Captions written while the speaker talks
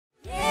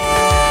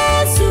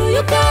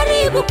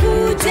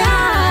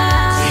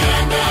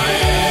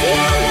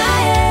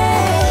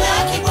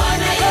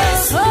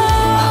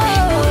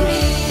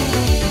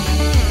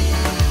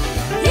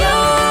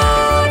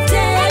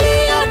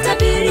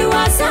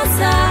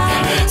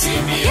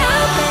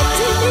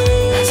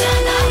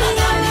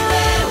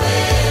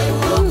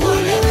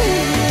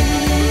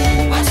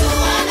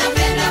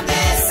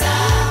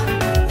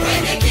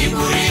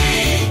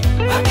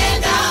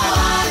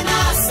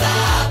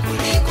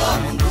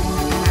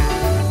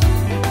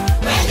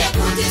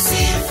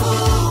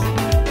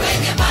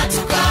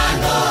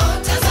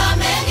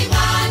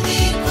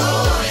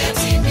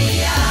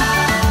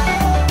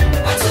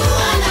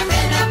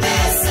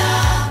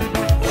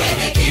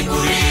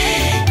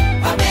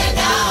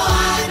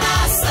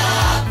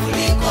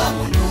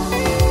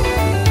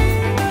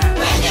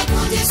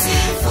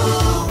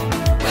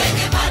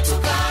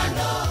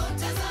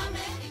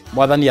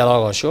Mwathani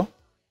arogocwo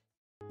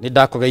ni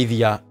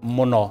ndakugeithia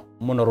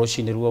muno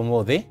rucini ruo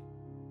muthi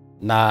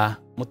na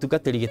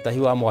mutungatiri Gitahi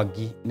wa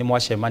Mwangi ni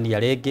mwacemania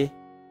ringi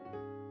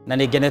na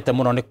ningenete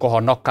muno ni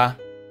kuhonoka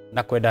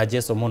na kwenda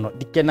Jesu muno.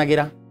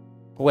 Ndikenagira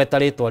kugweta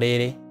ritwa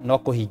riri no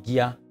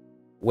kuhingia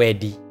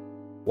wendi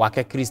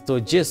wake Kristo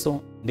Jesu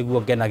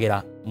niguo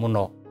ngenagira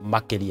muno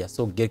makiria.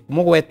 So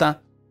mugweta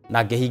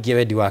na ngehingia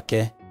wendi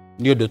wake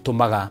ni undu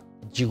tumaga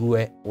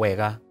jigue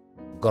wega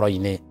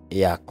ngoro-ini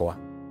yakwa.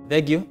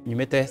 Thank you.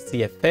 Nyumite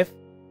C.F.F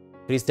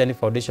Christian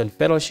Foundation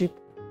Fellowship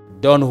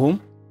Donholm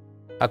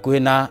hakuhi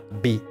na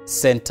B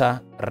Center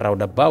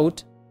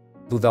roundabout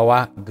thutha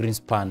wa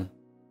Greenspan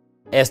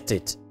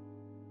Estate.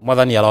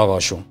 Mwathani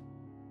arogocwo.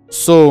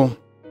 So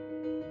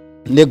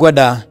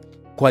nigwenda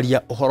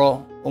kwaria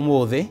uhoro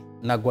umuthi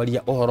na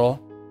kwaria uhoro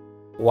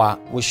wa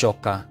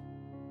gucoka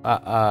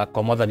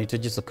kwa Mwathani witu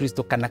Jesu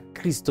Kristo, kana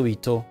Kristo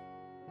witu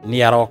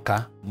ni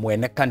aroka,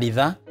 mwene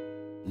kanitha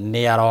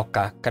ni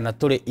aroka, kana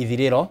turi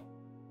ithiriro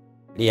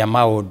ria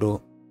maundu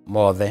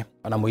mothe.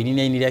 Ona muini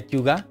ni ainire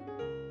akiuga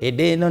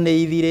indi ino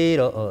ni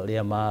ithiriro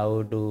ria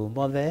maundu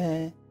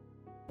mothe,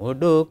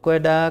 mundu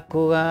kwenda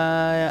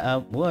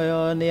kugaya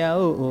muoyo ni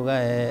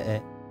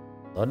augae,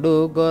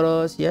 tondu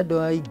ngoro cia andu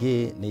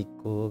aingi ni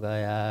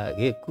kugaya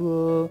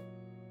gikuo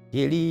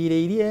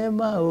girirĩirie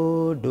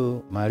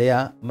maundu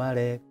maria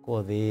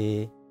marekwo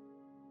thi.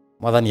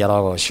 Mwathani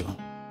arogocwo.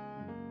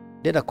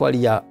 Ndenda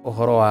kwaria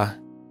uhoro wa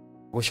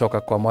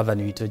gucoka kwa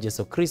Mwathani witu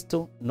Jesu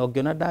Kristo, no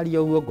ngiona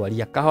ndaria uguo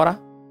ngwaria kahora,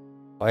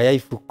 oya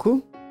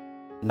ibuku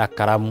na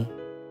karamu,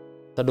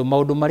 tondu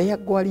maundu maria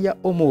ngwaria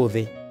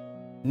umuthi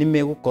ni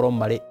megukorwo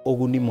mari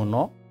uguni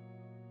muno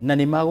na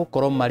ni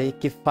magukorwo mari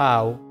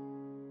kibao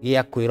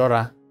gia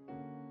kwirora,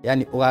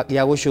 yani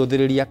gia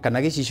gucuthiriria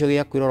kana gicicio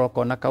gia kwirora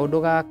kona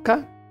kaundu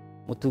gaka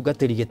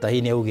mutungatiri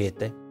Gitahi ni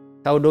augite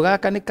kaundu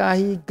gaka ni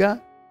kahinga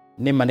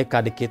ni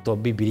manikandikitwo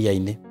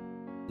Biblia-ini,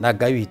 na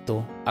Ngai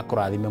witu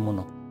akurathime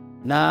muno.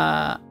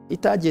 Na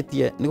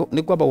itanjitie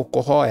ni kwamba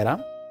gukuhoera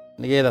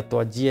nigetha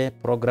twanjie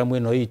programu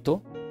ino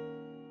itu,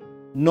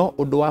 no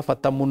undu wa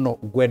bata muno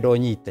ngwenda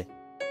unyite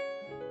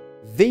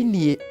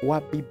thiini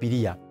wa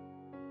Biblia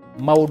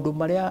maundu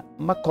maria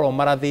makorwo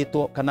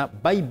marathitwo kana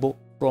Bible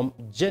from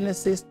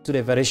Genesis to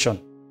Revelation,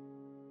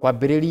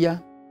 kwambiriria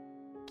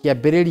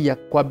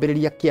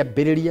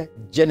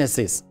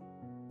Genesis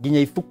nginya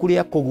ibuku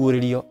ria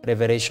kuguririo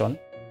Revelation.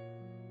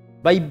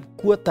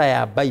 Quarter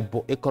ya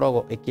Bible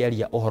ikoragwo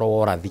ikiaria uhoro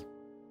wa urathi.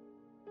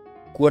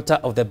 Quarter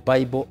of the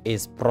Bible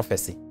is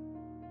prophecy.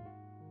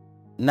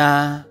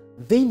 Na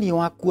thiini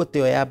wa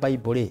quarter ya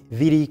Bible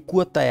thiri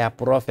quarter ya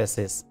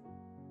prophecies,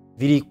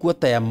 thiri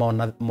quarter ya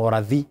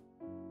morathi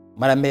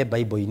maria me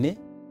Bible-ini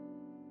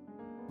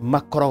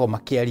makoragwo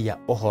makiaria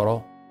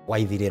uhoro wa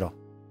ithiriro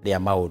ria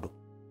maundu.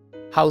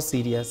 How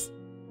serious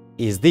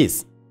is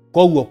this?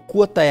 Koguo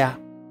quarter ya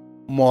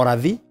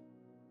morathi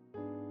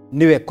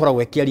niwe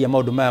koragwo ikiaria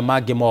maundu maya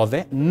mangi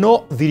mothe, no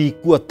thiri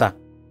quarter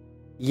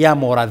ya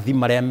morathi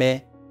maria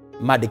me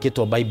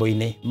mandikitwo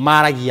Bible-ini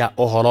maragia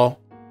uhoro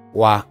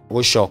wa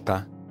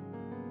gucoka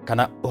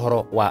kana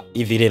uhoro wa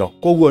ithiriro.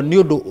 Koguo ni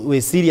undu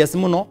we serious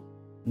muno,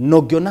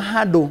 no ngiona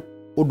handu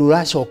undu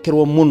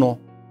uracokerwo muno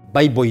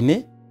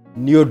Bible-ini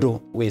ni undu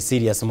we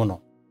serious muno.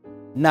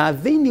 Na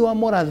thiini wa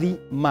morathi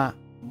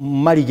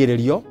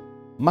marigiririo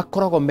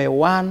makoragwo me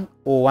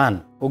 101.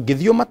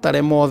 Ungithio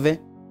matare mothe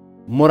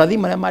morathi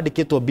maria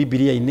mandikitwo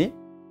Biblia-ini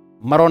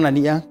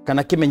maronania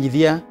kana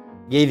kimenyithia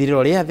gia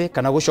ithiriro ria thi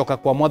kana gucoka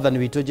kwa Mwathani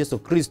witu Jesu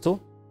Kristo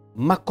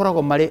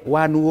makoragwo mari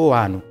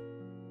 101.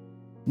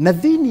 Na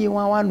thiini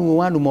wa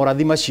 101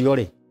 morathi macio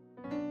ri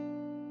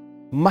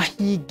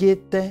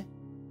mahingite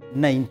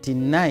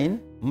 99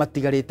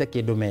 matigarite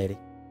kindu meri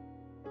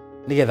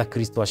nigetha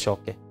Kristo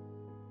acoke.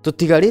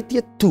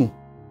 Tutigaritie tu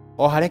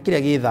o haria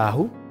kiria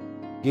githahu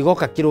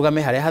gigoka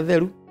kirugame haria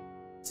hatheru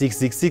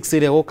 666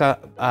 ire guka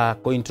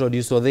ko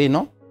introduce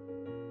thino,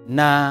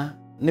 na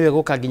niwe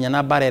guka nginya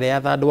na bara ire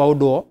ya thandu wa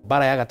undu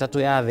bara ya gatatu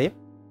ya thi.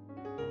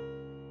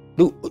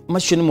 Riu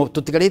macio nimo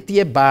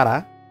tutigaritie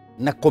bara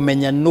na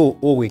kumenya no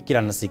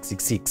ugwikira na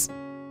 666.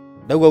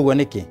 Ndauga uguo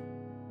niki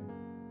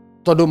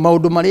tondu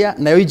maundu maria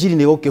nayo injiri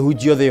ni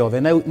gukihunjio thi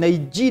yothe, na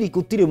injiri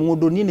gutire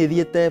mundu ni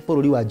thiete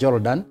bururi wa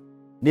Jordan,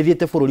 ni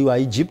thiete bururi wa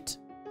Egypt,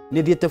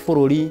 ni thiete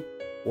bururi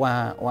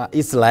wa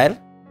Israel,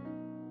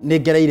 ni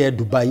ngereire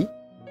Dubai.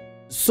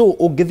 So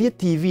ungithie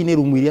TV ni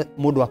rumu iria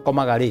mundu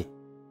akomaga ri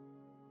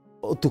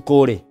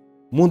utuku ri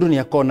mundu ni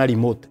akona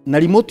remote, na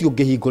remote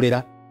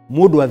ungihingurira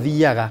mundu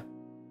athiaga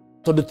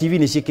tondu TV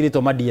ni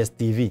cikiritwo ma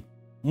DSTV,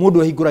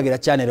 mundu ahinguragira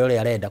channel ore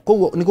arenda.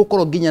 Koguo ni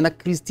gukorwo nginya na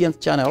Christian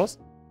channels,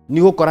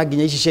 ni gukora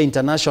nginya ici cia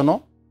international,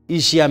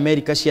 ici cia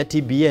America cia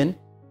TBN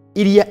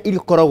iria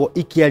irikoragwo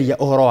ikiaria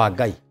uhoro wa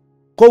Ngai.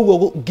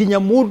 Koguo nginya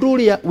mundu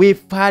uria wi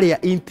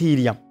faria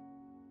interior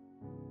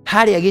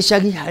haria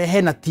gicagi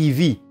hena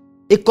TV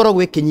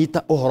ikoragwo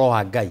ikinyita uhoro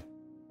wa Ngai.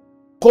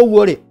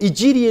 Koguo ri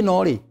injiri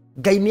ino ri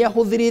Ngai ni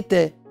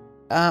ahuthirite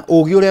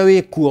ugi uria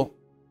wikuo,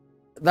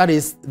 that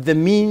is the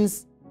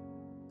means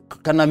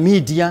kana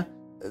media,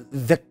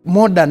 the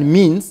modern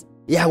means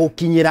ya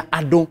gukinyira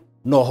andu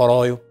no horo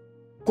uyu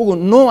koguo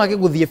no age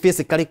guthie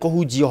physically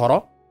kuhunjia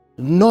horo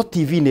no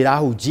TV ni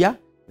rahunjia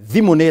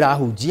thimu ni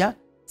rahunjia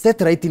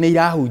satellite ni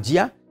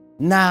rahunjia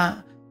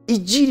na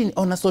injiri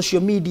ona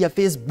social media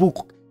Facebook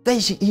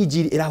taici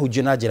injiri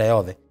irahunjio na njira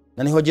yothe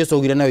na niho Jesu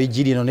augire nayo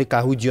injiri no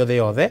nikahunjio the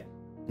yothe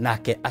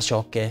nake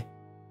acoke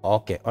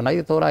ona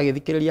ithu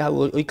uragithikiriria hau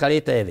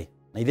uikarite thi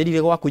na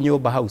ithirire gwaku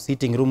nyumba hau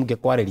sitting room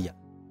ngekwariria.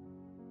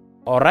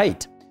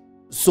 Alright,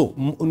 so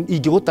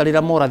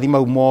ingigutarira morathi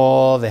mau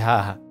mothe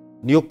haha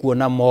ni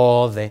ukuona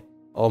mothe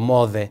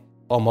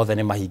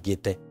ni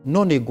mahingite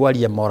no ni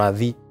ngwaria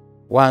morathi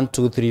 1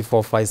 2 3 4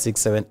 5 6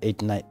 7 8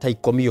 9 ta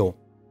ikomio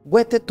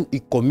gwete tu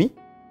ikomi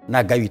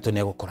na Ngai witu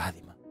ne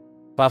gukurathima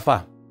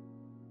baba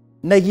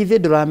na githe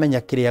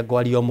nduramenya kiria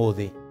ngwaria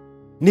umuthi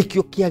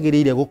nikio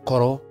kiagirire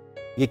gukorwo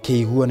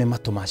gikiguo ni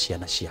matu ma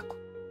ciana ciaku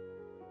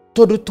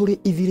tondu turi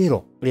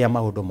ithiriro ria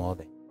maundu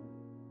mothe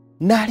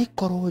na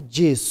rikorwo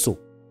Jesu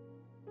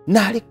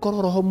na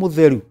rikorwo Roho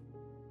Mutheru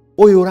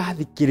uyu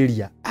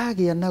urathikiriria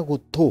agia na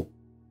gutu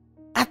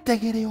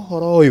ategere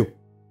uhoro uyu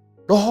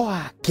roho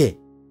wake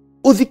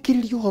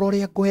uthikiririe uhoro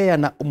ria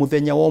kuheana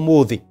umuthenya wa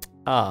umuthi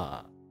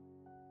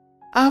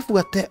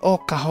afuate o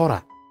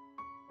kahora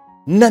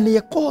na ni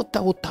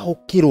ekota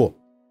gutaukirwo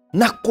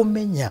na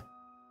kumenya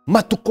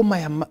matuko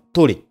maya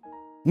turi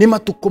ni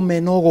matuko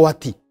mena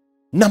ugwati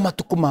na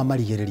matuko ma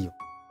marigiririo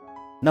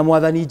na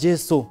Mwathani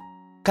Jesu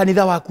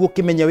kanitha waku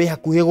ukimenya wi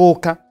hakuhi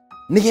guka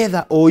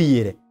nigetha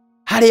uiyire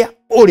haria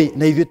uri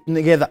na ithu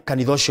nigetha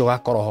kanitha ucio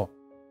gakoroho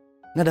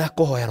na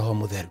ndakuhoya Roho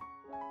Mutheru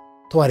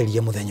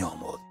twaririe muthenya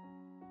umuthi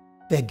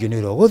thengio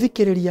ni ro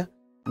guthikiriria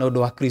na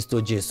undu wa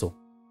Kristo Jesu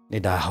ni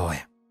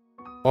ndahoya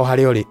o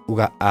haria uri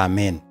uga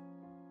amen.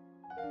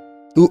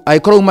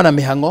 Aikoro uma na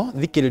mihango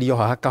thikiririo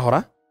haha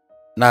kahora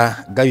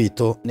na Ngai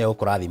witu ni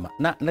ukurathima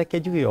na reke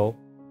njuge o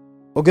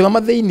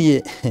ungithoma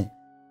thiini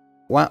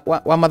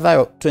wa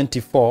Mathayo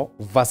 24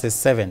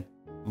 verses 7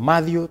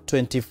 Matthew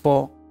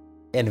 24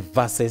 and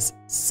verses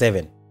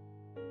 7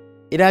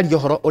 irario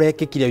horo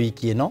urekikire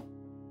wiki ino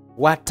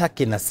wa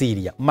Turkey na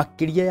Syria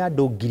makiria ya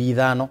andu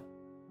 5,000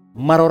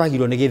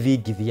 maroragirwo ni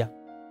githingithia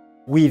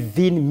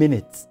within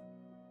minutes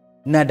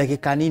na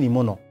ndagika nini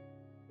muno.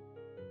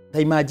 Ta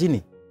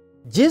imagine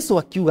Jesu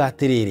akiuga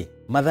atiriri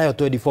Mathayo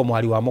 24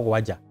 muhari wa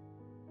 7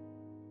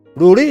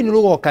 ruri ni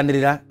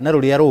rugokanirira na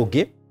ruria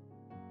rungi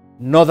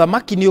no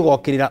thamaki ni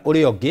ugokirira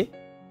uri ungi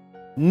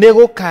ni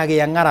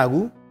gukagia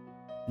ng'aragu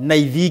na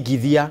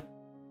ithingithia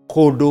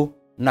kundu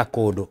na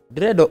kundu.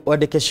 Ndirenda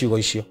wandike ciugo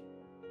icio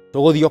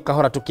tuguthio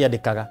kahora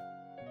tukiandikaga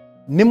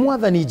ni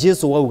Mwathani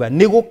Jesu wauga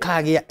ni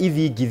gukagia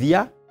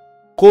ithingithia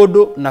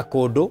kundu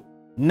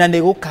na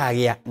ni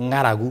gukagia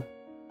ng'aragu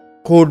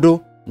kundu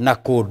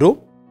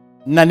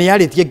na ni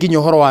aritie nginya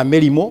horo wa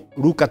mirimo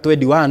Luka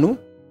 21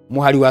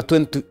 muhari wa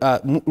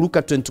 20 Luka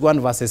 21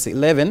 verses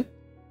 11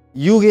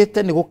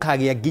 yugite ni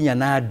gukagia nginya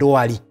na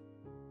ndwari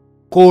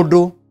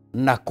kundu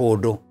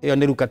iyo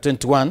ni Luka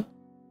 21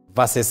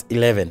 verses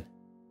 11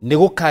 ni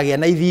gukagia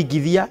na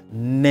ithingithia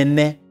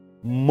nene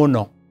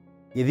muno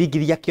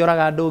ithingithia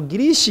kioraga andu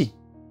ngirici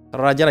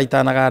rora njara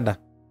itanaganda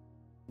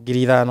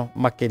 5,000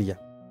 makiria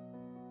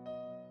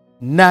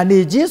na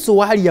ni Jesu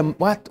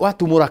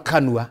watumura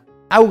kanua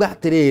auga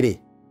atiriri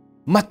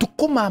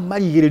matuko ma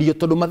marigiririo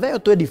tondu Mathayo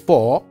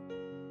 24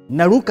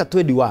 na Luka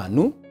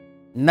 21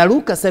 na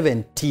Luka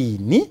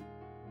 17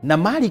 na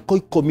Mariko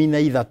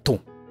 13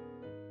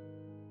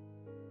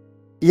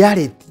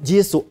 yari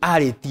Jesu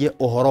aritie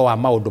uhoro wa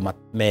maundu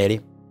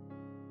meri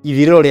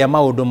ithiriro ria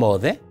maundu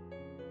mothe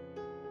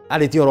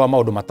aritie uhoro wa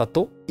maundu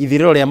matatu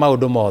ithiriro ria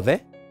maundu mothe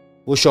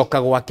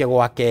gucoka gwake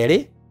gwa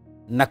keri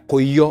na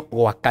kuiyo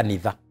gwa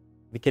kanitha.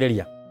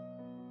 Thikiriria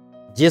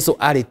Jesu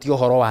aritie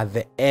uhoro wa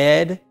the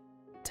end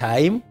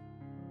time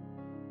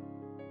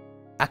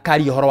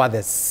akaria uhoro wa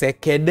the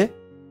second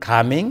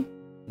coming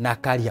na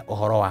akaria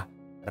uhoro wa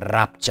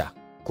rapture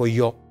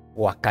kuiyo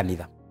gwa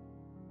kanitha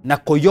na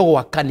kuiyo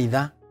gwa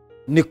kanitha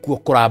nikuo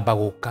kuramba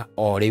guka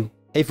o riu.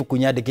 Ibuku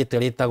nyandikite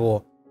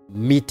ritagwo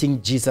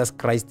Meeting Jesus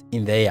Christ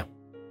in the Air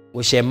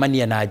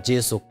gucemania na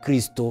Jesu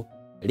Kristo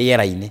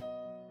riera-ini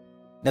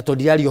na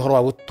tondiraria uhoro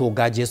wa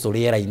gutunga Jesu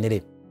riera-ini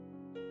ri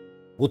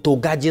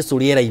gutunga Jesu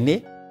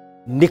riera-ini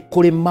ni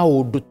kuri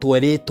maundu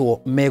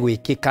tweritwo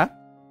megwikika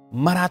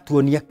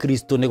maratuonia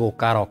Kristo ni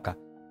gukaroka.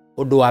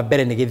 Undu wa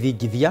mbere ni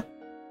githingithia,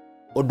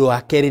 undu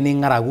wa keri ni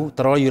ng'aragu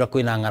tarora yura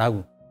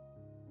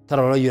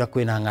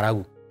kwina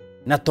ng'aragu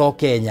na to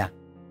Kenya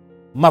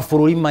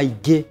mabũrũri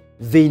maingĩ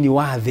thĩinĩ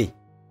wa thĩ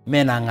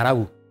mena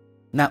ng'aragu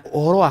na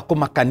uhoro wa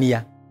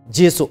kumakania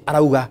Jesu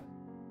arauga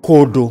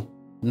kundu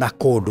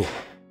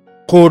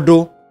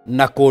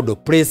na kundu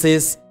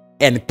places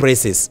and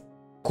places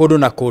kundu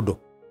na kundu.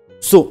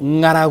 So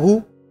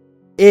ng'aragu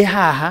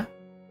haha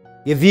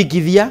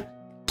githingithia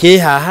ki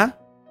haha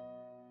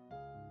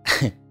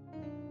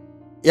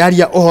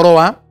yaria uhoro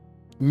wa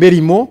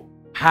mirimo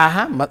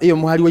haha iyo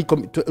muhari wa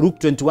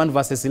Luke 21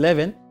 verses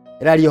 11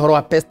 yaria uhoro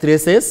wa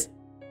pestilences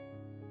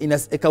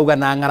ikauga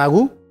na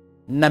ng'aragu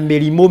na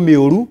mirimo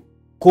miuru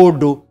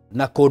kundu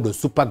na kundu,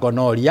 super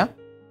gonorrhea,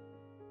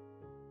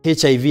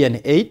 HIV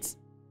and AIDS,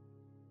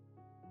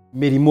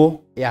 mĩrimũ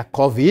ya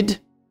COVID,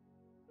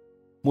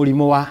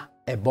 mũrimũ wa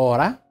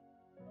Ebola,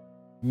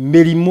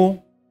 mĩrimũ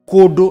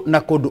kũndũ na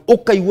kũndũ,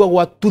 ũkaigua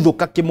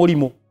gwatuthũka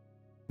kĩmũrimũ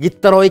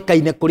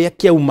gĩtaroĩkaine kũrĩa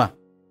kĩauma,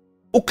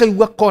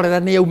 ũkaigua korera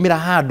nĩ yaumĩra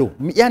handũ.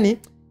 Yani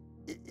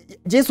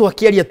Jesu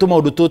akĩaria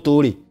tũmaũndũ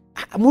tũtũ rĩ,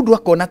 mũndũ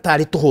akona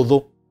tarĩ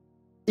tũhũthũ.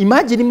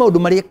 Imagine maũndũ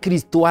marĩa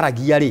Kristo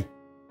aragia rĩ,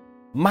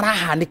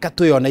 marahanĩka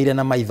twĩoneire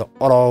na maitho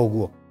oro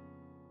ũguo.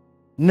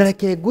 Na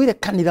reke ngwĩre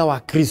kanitha wa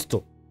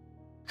Kristo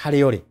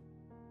harĩ ũrĩ,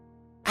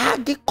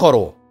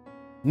 angĩkorwo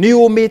nĩ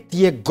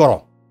ũmĩtie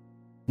ngoro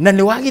na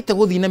nĩ wagĩte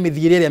gũthiĩ na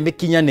mĩthiĩre ĩrĩa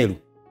mĩkinyanĩru,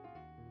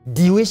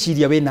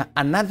 ndiwĩciria wĩna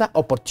another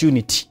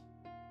opportunity,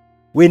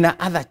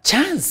 wĩna other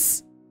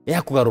chance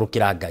ya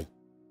kũgarũrũkĩra Ngai.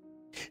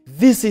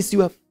 This is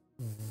your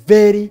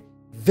very,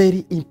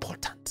 very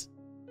important.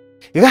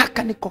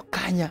 Gaka nĩko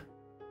kanya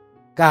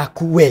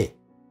gaku we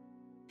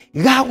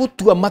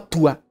gagũtua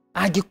matua,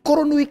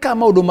 angĩkorwo nĩ wĩkaga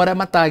maũndũ marĩa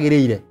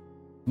matagĩrĩire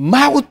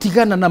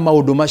magũtigana na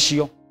maũndũ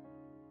macio.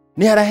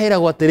 Nĩ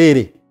haraheragwo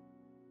atĩrĩrĩ,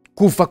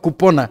 kufa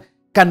kupona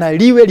kana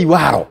liwe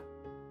liwaro.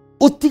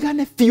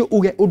 Utigane biũ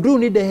uge ũndũ ũyũ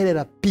nĩ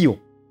ndeherera biũ,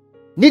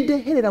 nĩ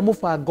ndeherera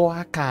mũbango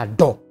wa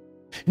kando,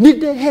 nĩ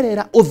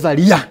ndeherera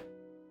ũtharia,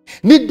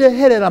 nĩ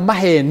ndeherera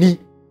maheni,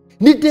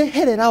 nĩ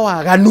ndeherera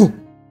waganu,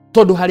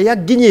 tondũ harĩa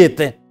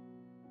nginyĩte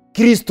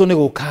Kristo nĩ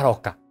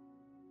gũkaroka.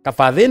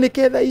 Kaba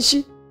thĩnĩke thaa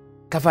ici,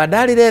 kaba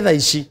ndarĩre thaa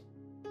ici,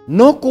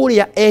 no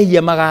kũrĩa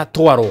ehia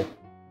magatwarwo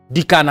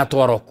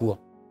ndikanatwarwo kuo.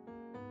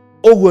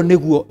 Ũguo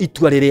nĩguo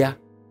itua rĩrĩa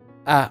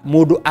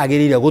mũndũ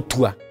agĩrĩire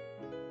gũtua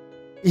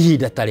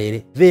ihinda ta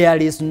rĩrĩ.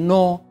 There is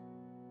no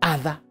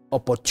other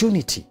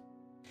opportunity.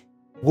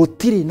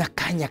 Gũtirĩ na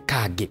kanya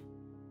kangĩ.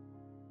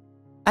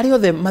 Arĩa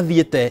othe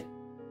mathiĩte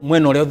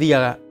mwena ũrĩa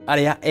ũthiaga,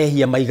 arĩa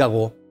ehia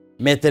maigagwo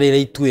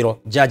metereire ituĩro,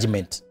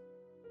 judgment,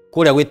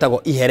 kũrĩa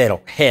gwĩtagwo iherero,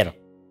 hell,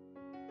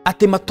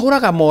 atĩ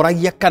matũraga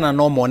moragia kana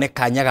no mone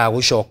kanya ga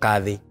gũcoka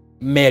thĩ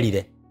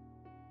merire.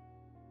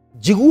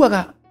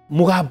 Njiguaga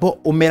mũgambo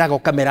ũmeraga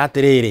ũkamera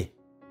atĩrĩrĩ,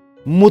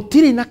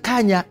 mũtirĩ na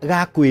kanya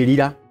ga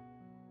kwĩrira,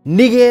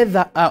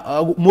 nĩgetha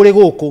mũrĩ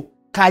gũkũ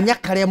kanya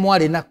karĩa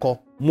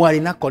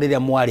mwarĩ nako rĩrĩa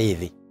mwarĩ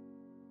thĩ.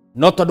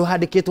 No tondũ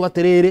handĩkĩtwo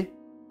atĩrĩrĩ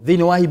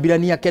thĩinĩ wa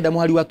Hibrania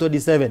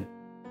 9:27,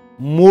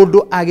 mũndũ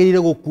agĩrĩire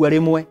gũkua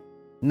rĩmwe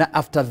na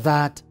after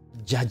that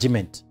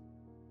judgment.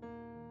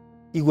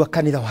 Igua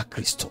kanitha wa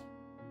Kristo,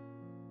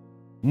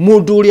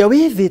 mũndũ ũrĩa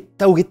wĩ thĩ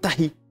ta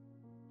Gitahi,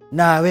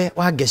 nawe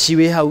Wangeci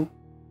wĩ hau,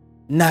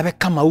 nawe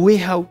Kamau wĩ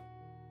hau,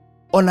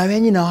 onawe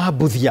nyina wa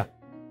Mbuthia,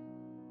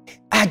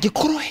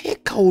 angĩkorwo he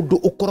kaũndũ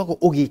ũkoragwo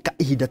ũgĩka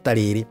ihinda ta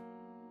rĩrĩ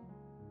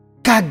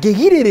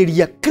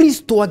kangĩgirĩrĩria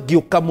Kristo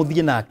angĩũka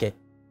mũthiĩ nake,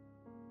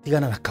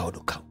 tigana na kaũndũ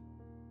kau.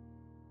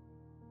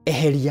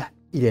 Eheria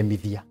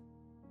iremithia,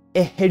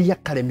 eheria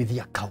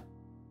karemithia kau.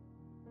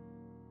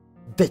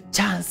 The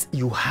chance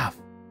you have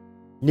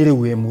nĩ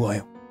rĩu wĩ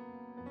muoyo.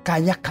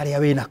 Kanya karĩa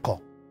wĩ nako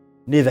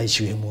nĩ thaa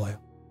ici wĩ muoyo.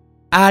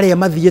 Arĩa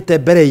mathiĩte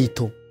mbere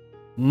itũ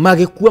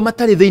magĩkua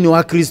matarĩ thĩinĩ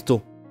wa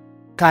Kristo,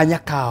 kanya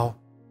kao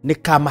nĩ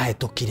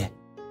kamahĩtũkire.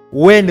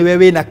 We nĩwe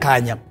wĩna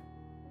kanya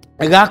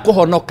ga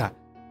kũhonoka,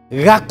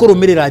 ga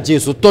kũrũmĩrĩra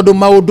Jesu, tondũ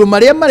maũndũ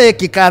marĩa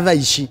marekĩka thaa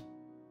ici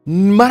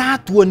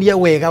maratuonia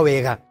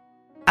wega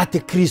atĩ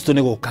Kristo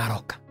nĩ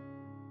gũkaroka.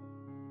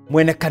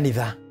 Mwene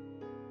kanitha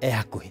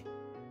hakuhĩ.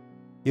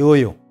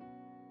 Ũyũ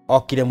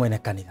okire mwene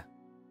kanitha,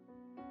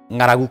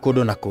 ng'aragu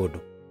kũndũ na kũndũ,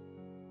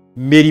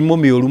 mĩrimũ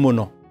mĩũru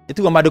mũno,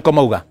 ĩtigwo maandĩko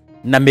mauga,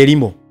 na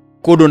mĩrimũ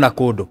kũndũ na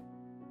kũndũ,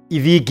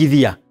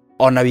 ithingithia,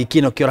 ona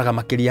wiki ĩno kĩoraga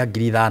makĩria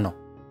 5,000.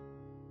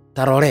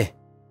 Tarore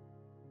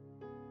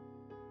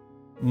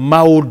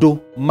maũndũ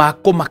ma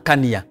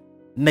kũmakania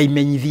na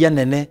imenyithia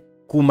nene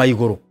kuma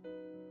igũrũ.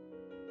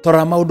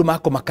 Tarora maũndũ ma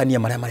kũmakania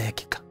marĩa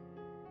marekĩka.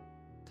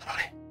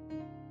 Tarore,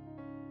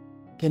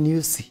 can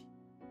you see?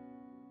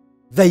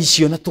 Thaa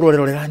icio na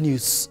tũrorerorera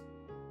news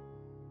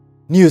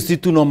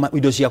tu no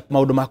indo cia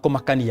maũndũ ma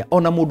kũmakania,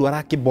 ona mũndũ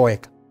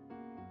arakĩboeka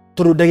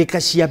tondũ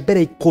ndagĩka cia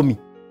mbere 10.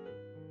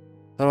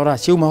 Tarora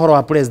ciauma horo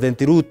wa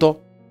President Ruto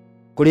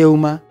kũrĩa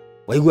uma,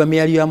 waigua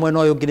mĩario ya mwena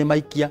ũyũ ũngĩ nĩ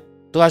maikia,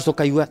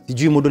 tũgacoka igua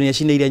sijui mũndũ nĩ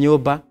acinĩire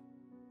nyũmba,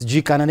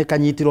 sijui kana nĩ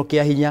kanyitirwo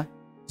kĩa hinya,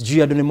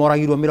 sijui andũ nĩ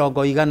moragirwo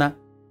 100,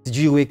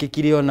 sijui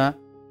gwĩkĩkire ona,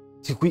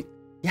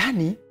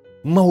 yani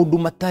maũndũ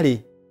matarĩ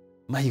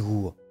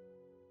maiguo.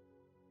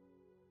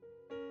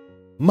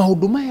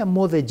 Maũndũ maya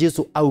mothe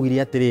Jesu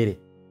augire atĩrĩrĩ,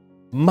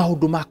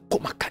 maũndũ ma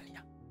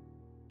kũmakania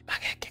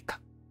magekĩka.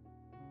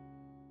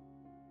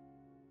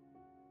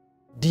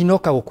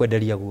 Ndinoka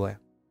gũkwenderia guoya,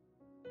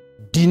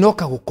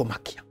 ndinoka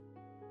gũkũmakia,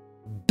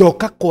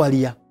 ndoka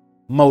kwaria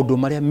maũndũ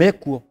marĩa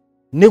mekuo,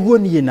 nĩguo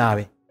niĩ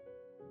nawe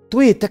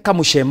twĩte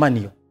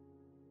kamũcemanio,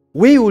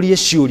 wĩyũrie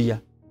ciũria,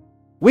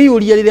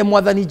 wĩyũrie rĩrĩa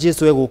Mwathani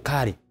Jesu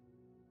egũkarĩ,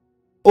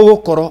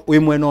 ũgũkorwo wĩ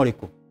mwena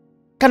ũrĩkũ,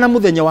 kana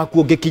mũthenya waku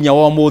ũngĩkinya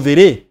wa ũmũthĩ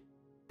rĩ,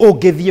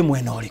 ũngĩthiĩ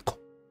mwena ũrĩkũ.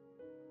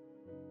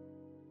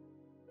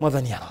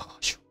 Mwathani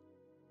arogocwo.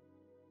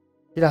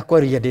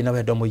 Ndĩrakwarĩria ndĩna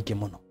wendo mũingĩ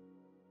mũno.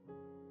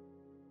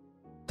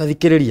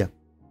 Tathikĩrĩria,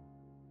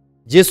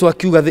 Jesu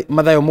akiuga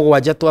Mathayo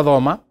 7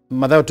 twathoma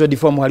Mathayo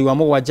 24 muhari wa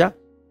mugwanja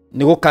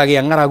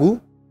nigukagĩa ng'aragu,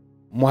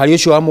 muhari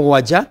ucio wa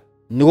mugwanja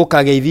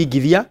nigukagĩa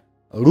ithingithia.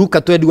 Luka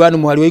 21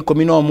 muhari wa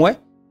 11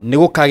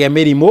 nigukagĩa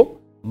mĩrimũ.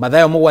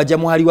 Mathayo mugwanja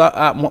muhari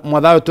wa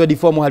Mathayo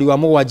 24 muhari wa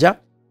mugwanja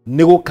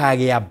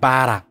nigukagĩa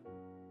mbara.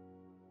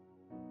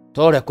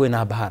 Tore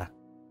kwĩna mbara,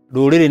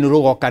 rũrĩrĩ nĩ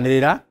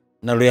rũgokanĩrĩra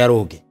na rũrĩa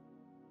rũngĩ.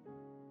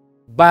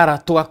 Mbara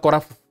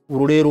tugakora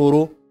rũrĩrĩ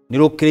rũrũ nĩ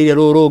rũkĩrĩire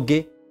rũrũ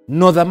rũngĩ,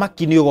 no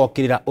thamaki nĩ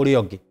ũgokĩrĩra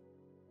ũrĩa ũngĩ.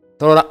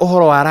 Torora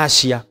ũhoro wa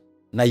Russia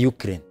na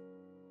Ukraine.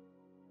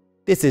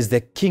 This is the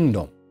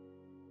kingdom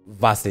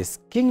versus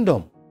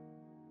kingdom.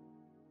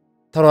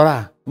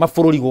 Torora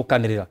mabũrũri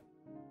gũkanĩrĩra.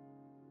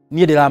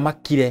 Niĩ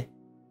ndĩramakire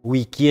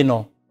wiki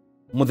ĩno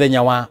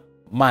mũthenya wa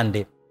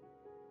Monday.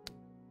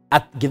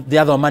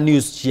 Ndiathoma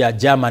news cia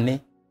Germany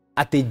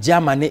ati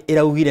Germany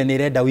ĩraugire nĩ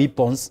ĩrenda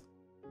weapons,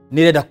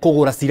 nĩ ĩrenda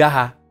kũgũra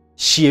silaha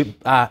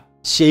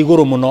cia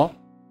igũrũ mũno,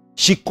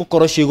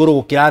 cigũkorwo cia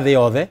igũrũ gũkĩra thĩ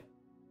yothe,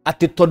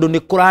 ati tondũ nĩ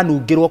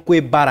kũranungĩrwo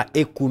kwĩ mbara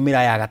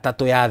ĩkumĩra ya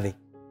gatatũ ya thĩ.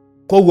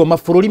 Koguo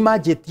mabũrũri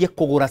manjĩtie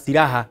kũgũra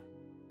silaha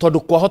tondũ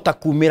kwahota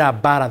kumĩra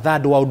mbara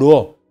third world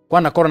war,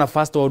 kwanakorwo na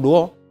first world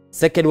war,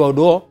 second world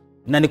war,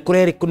 na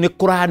nĩ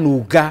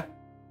kũranunga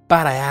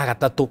mbara ya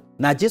gatatũ.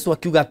 Na Jesu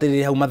akiuga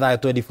atĩrĩrĩ hau Mathayo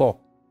 24,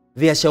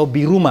 there shall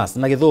be rumors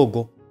na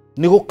gĩthũngũ,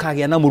 nĩ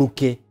gũkagĩa na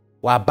mũrukĩ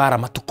wa mbara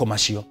matukũ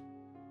macio,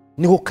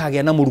 nĩ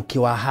gũkagĩa na mũrukĩ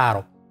wa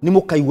haro. Nĩ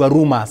mũkaigua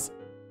rumors,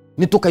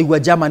 nĩ tũkaigua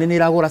Germany nĩ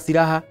ĩragũra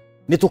silaha,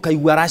 nĩ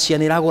tũkaigua Russia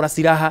nĩ ĩragũra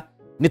silaha,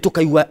 nĩ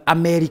tũkaigua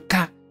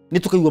America, nĩ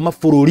tũkaigua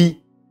mabũrũri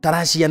ta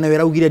Russia nayo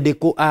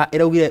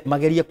ĩraugire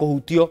magerie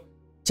kũhutio.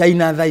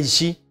 China thaa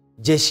ici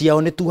jeshi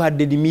yao nĩ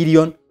 200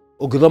 million,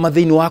 ũngĩthoma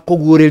thĩinĩ wa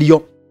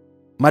kũguũrĩrio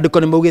maandĩko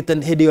nĩ maugĩte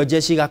hĩndĩ ĩyo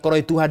jeshi igakorwo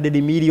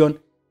 200 million.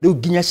 Rĩu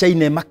nginya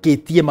China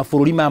makĩtie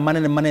mabũrũri ma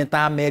manene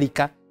ta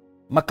America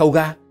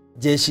makauga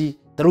jeshi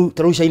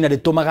tarĩu China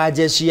ndĩtũmaga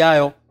jeshi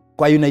yayo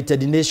kwa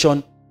United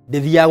Nation,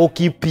 ndĩthiaga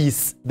gũ-keep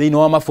peace thĩinĩ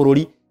wa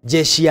mabũrũri.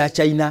 Jeshi ya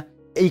China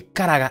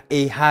ĩikaraga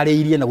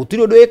ĩharĩirie na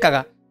gũtirĩ ũndũ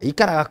ĩkaga,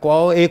 ĩikaraga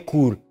kwao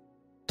cool,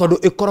 tondũ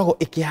ĩkoragwo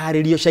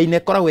ĩkĩharĩrio. China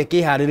ĩkoragwo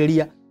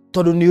ĩkĩharĩrĩria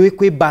tondũ nĩ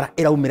kwĩ mbara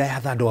ĩraumĩra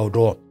ya third world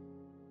war.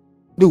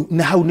 Rĩu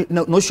na hau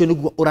nocio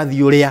nĩguo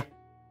ũrathi ũrĩa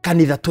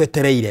kanitha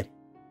twetereire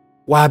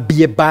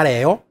wambie mbara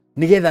ĩyo,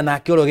 nĩgetha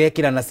nake ũrĩa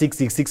ũgekĩra na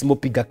 666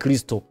 mũpinga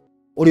Kristo,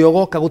 ũrĩa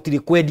ũgoka gũtirĩ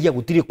kwendia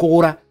gũtirĩ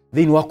kũgũra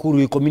thĩinĩ wa kuru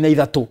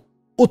 13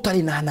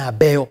 ũtarĩ na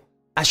namba ĩyo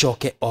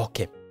acoke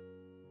oke.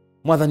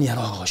 Mwathani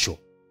arogocwo.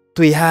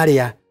 Twĩ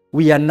harĩa,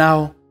 we are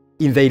now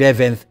in the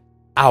 11th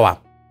hour.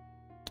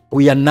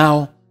 We are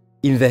now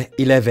in the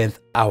 11th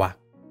hour.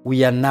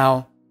 We are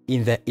now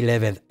in the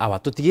 11th hour.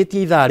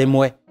 Tũtigĩtie ithaa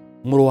rĩmwe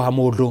mũrũ wa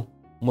mũndũ,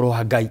 mũrũ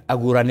wa Ngai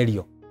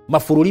aguũranĩrio.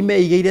 Mabũrũri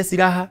meigĩire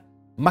silaha,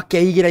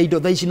 makeigĩra indo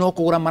thaa ici no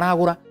kũgũra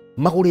maragũra,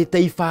 magũrĩte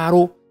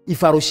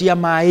ibarũ cia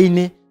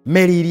maĩ-inĩ,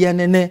 meri iria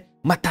nene,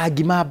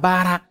 matangi ma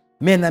mbara,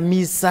 mena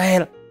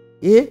missile.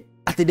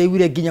 Atĩ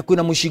ndaiguire nginya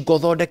kwĩna mũcinga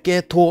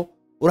ũthondeketwo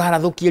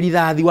ũrarathũkia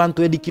rithathi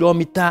 120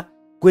 km,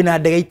 kwĩna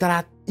ndege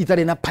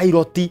itarĩ na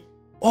pilot.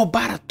 O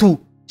mbara tu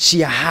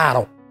cia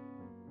haro,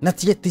 na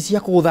ti cia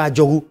kũgũtha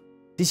njogu,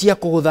 ti cia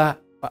kũgũtha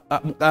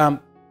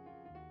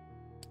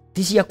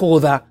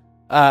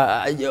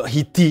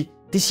hiti,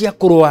 ti cia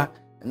kũrũa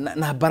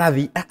na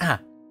mbarathi.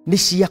 Nĩ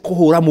cia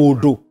kũhũra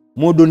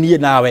mũndũ niĩ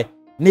nawe.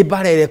 Nĩ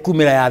mbara ĩrĩa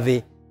kumĩra ya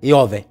thĩ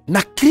yothe.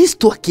 Na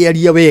Kristo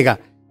akĩaria wega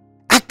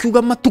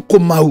akiuga matukũ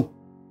mau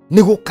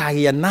nĩ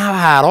gũkagĩa na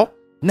haro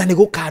na nĩ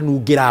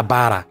gũkanungĩra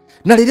mbara.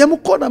 Na rĩrĩa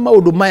mũkona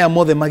maũndũ maya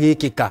mothe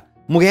magĩkĩka,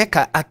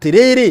 mũgeka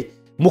atĩrĩrĩ,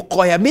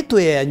 mũkoya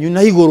mĩtwe yanyu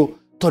na igũrũ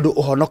tondũ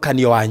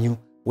ũhonokanio wanyu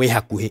wĩ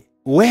hakuhĩ.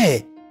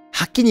 We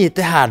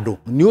hakinyĩte handũ,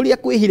 nĩ ũrĩa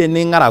kwĩhire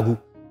nĩ ng'aragu,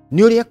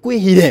 nĩ ũrĩa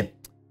kwĩhire,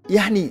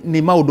 yani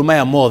nĩ maũndũ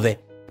maya mothe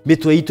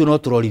mĩtwe itũ no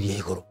tũroririe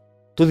igũrũ.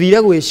 Tũthire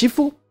gwĩ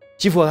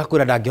cibu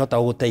agakwĩra ndangĩhota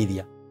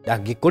gũgũteithia,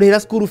 ndangĩkũrĩhĩra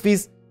school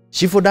fees,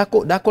 cibu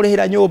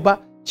ndakũrĩhĩra nyũmba,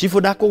 cibu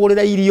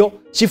ndakũgũrĩra irio.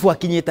 Cibu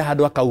akinyĩte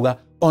handũ akauga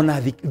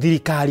ona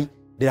thirikari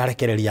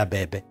ndĩrarekereria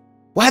mbembe.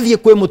 Wathiĩ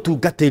kwĩ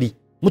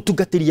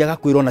mũtungatĩri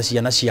agakwĩra ona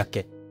ciana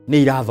ciake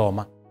nĩ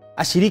irathoma.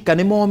 Acirika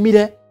nĩ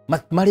momire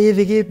marĩ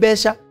thĩ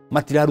mbeca,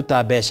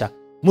 matiraruta mbeca.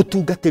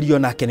 Mũtungatĩri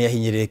onake nĩ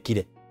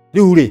ahinyĩrĩrĩkire.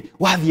 Rĩu rĩ,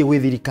 wathiĩ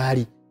gwĩ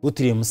thirikari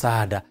gũtirĩ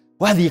msaada,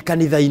 wathiĩ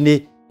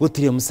kanitha-inĩ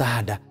gũtirĩ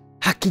msaada.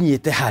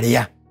 Hakinyĩte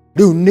harĩa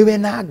rĩu nĩwe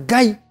na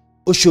Ngai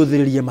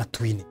ũcũthĩrĩrie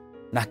matu-inĩ.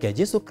 Nake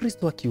Jesu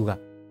Kristo akiuga,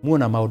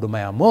 muona maũndũ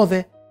maya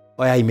mothe,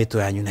 oyai mĩtwe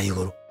yanyu na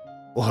igũrũ,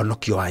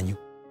 ũhonokio wanyu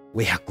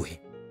wĩ hakuhĩ.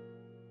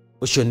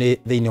 Ũcio nĩ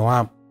thĩinĩ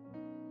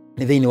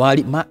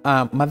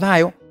wa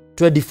Mathayo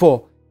 24.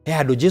 He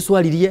handũ Jesu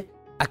aririe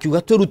akiuga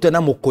twĩrute na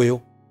mũkũyũ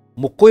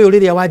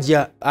rĩrĩa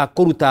wanjia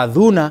kũruta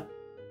thuna,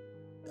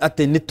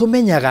 atĩ nĩ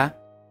tũmenyaga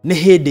nĩ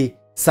hĩndĩ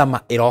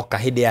sama ĩroka,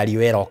 hĩndĩ ya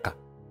riũa ĩroka.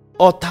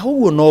 O ta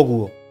ũguo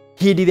noguo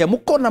hĩndĩ ĩrĩa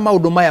mũkona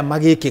maũndũ maya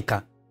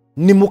magĩkĩka,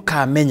 nĩ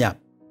mũkamenya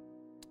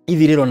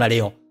ithirĩro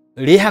narĩo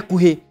rĩ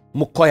hakuhĩ.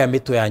 Mũkoya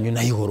mĩtwe yanyu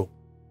na igũrũ,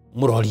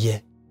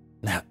 mũrorie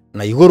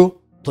na igũrũ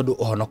tondũ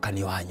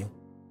ũhonokanio wanyu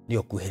nĩ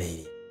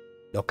ũkuhĩrĩirie.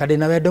 Ndoka ndĩ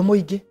na wendo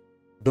mũingĩ,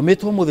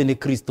 ndũmĩtwo mũthĩ nĩ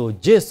Kristo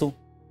Jesu,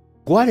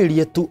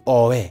 ngwarĩrie tu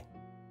o we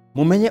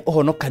mumenye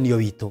uhonokanio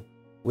witu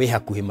wi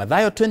hakuhi.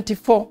 Mathayo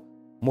 24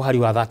 muhari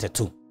wa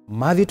 32,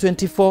 Matthew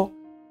 24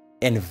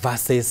 and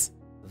verses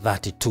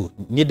 32.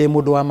 Ni ndi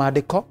mundu wa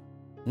maandiko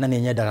na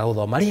ni nyendaga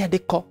guthoma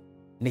riandiko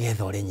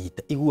nigetha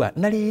urinyite. Igua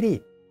na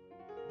riri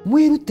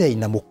mwirutei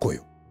na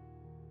mukuyu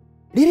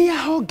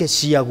riria honge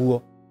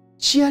ciaguo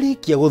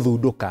ciarikia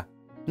guthunduka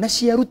na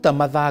ciaruta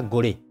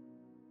mathangu ri,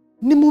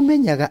 ni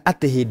mumenyaga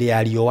ati hindi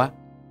ya riua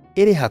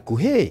iri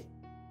hakuhi.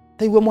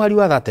 Taigua muhari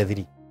wa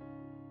 33.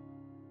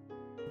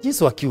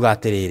 Jesu akiuga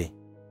atiriri,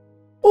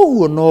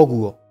 uguo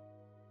noguo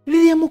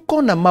riria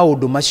mukona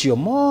maundu macio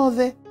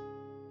mothe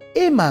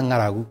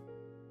mang'aragu,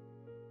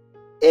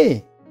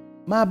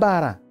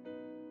 mabara,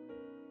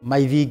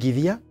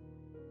 maithingithia,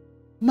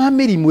 ma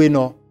mirimu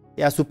ino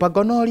ya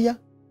supergonorrhea,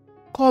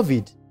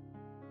 COVID,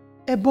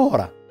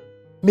 Ebola,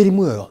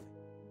 mirimu yo.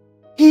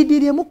 Hindi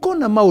iria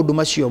mukona maundu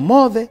macio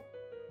mothe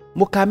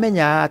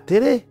mukamenya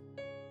atiri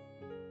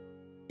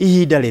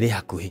ihinda riri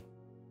hakuhi,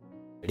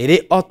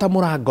 riri ota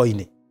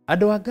murango-ini.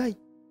 Andu a Ngai,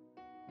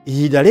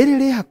 ihinda riri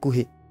riri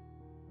hakuhi,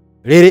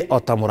 riri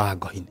ota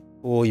murango-ini.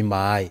 Oi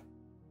mai,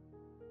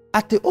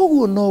 ati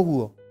uguo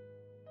noguo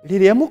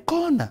riria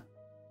mukona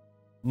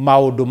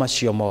maundu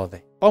macio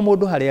mothe. O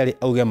mundu hari ari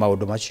auge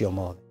maundu macio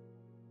mothe.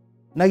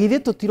 Na githĩ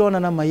tutirona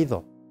na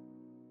maitho?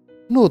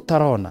 No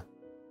utarona.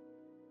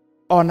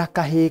 Ona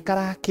kahĩ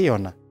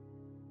karakiona.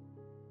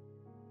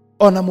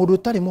 Ona mundu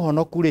utari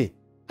muhonoku ri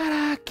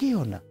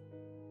arakiona.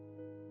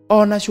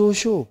 Ona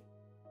cucu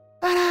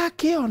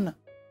arakiona.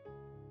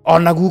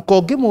 Ona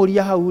guko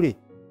ngimuria hau ri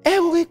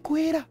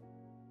egugikwira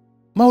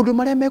maundu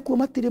maria mekuo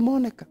matire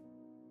moneka.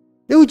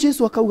 Riu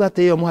Jesu akauga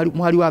ati yo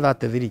muhari wa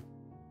 33,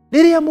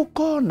 riria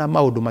mukona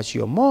maundu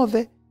macio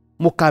mothe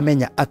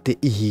mukamenya ati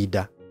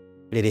ihinda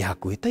riri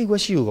hakuhi. Taigua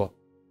ciugo,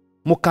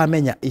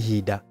 mukamenya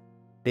ihinda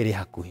riri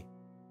hakuhi.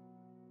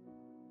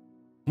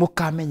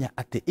 Mukamenya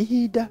ati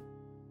ihinda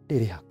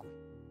riri hakuhi,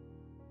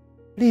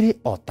 riri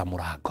ota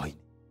murango-ini.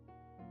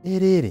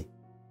 Riri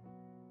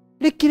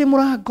rikiri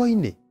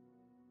murango-ini,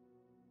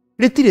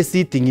 ritire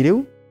sitting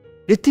riu,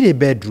 ritire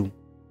bedroom,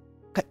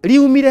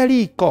 riumire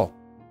riko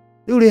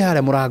riu ri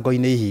hare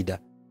murango-ini ihinda.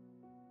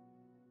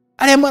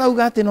 Aria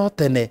marauga ati no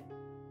tene,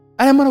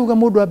 aria marauga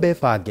mundu ambe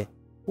bange,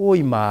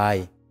 oi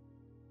mai,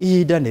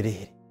 ihinda ni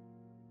riri.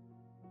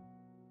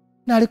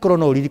 Na rikorwo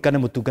no uririkane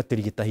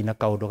mutungatiri Gitahi na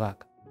kaundu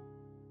gaka,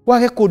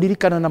 wage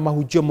kundirikana na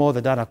mahunjio mothe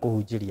ndana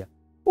kuhunjiria,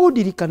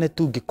 undirikane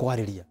tu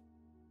ngikwariria,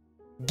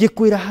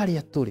 ngikwira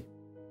haria turi.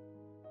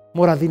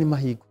 Morathi ni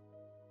mahingu,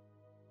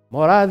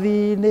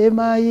 morathi ni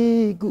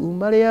mahingu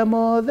maria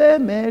mothe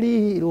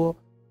merirwo,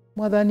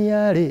 Mwathani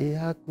ari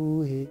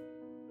hakuhi,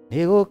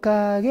 ni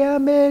gukagia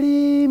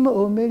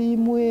mirimu,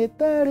 mirimu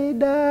itari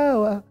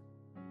ndawa.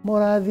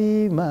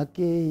 Morathi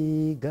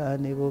makihinga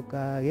ni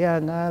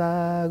gukagia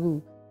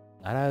ng'aragu,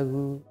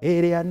 ng'aragu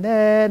iria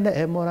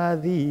nene.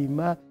 Morathi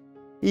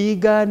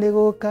mahinga ni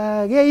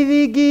gukagia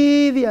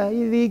ithingithia,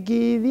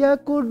 ithingithia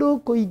kundu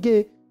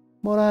kuingi.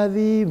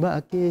 Morathi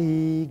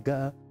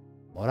makihinga,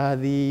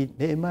 morathi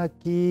ni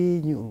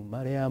makinyu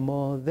maria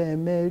mothe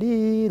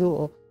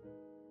merirwo,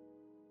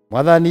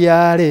 Mwathani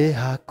ari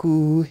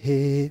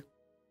hakuhi.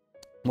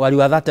 Mwari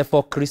wa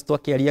 34 Kristo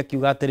akiaria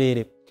kiuga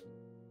atiriri,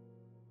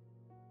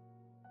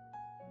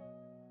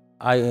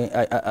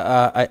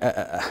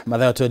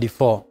 Mathayo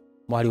 24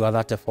 mwari wa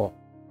 34,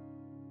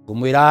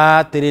 ngumwira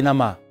atiri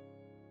nama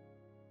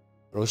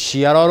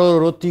ruciaro ruru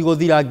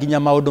rutiguthira nginya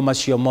maundu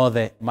macio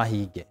mothe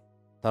mahinge.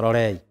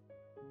 Tarorei,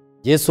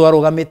 Jesu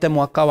arugamite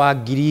mwaka wa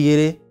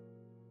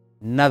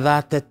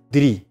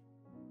 2033,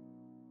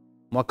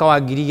 mwaka wa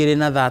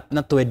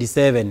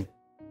 2027,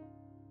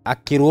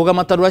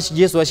 akirugama tondu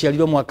Jesu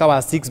aciarirwo mwaka wa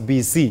 6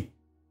 BC.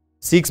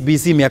 6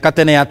 BC miaka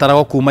tene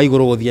yatarago kuma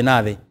iguru guthie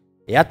na thi,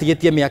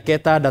 yatigitie miaka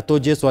 6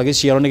 Jesu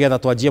agiciarwo nigetha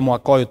twanjie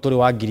mwaka uyu turi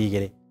wa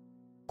 2000.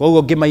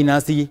 Koguo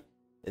ngimainasi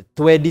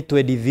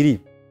 2023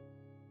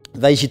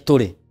 thaici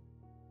turi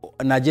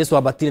na Jesu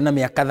abatire na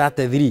miaka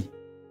 33.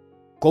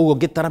 Koguo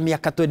ngitara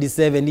miaka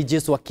 27 ni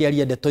Jesu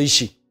akiaria ndeto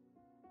ici,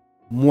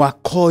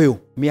 mwaka uyu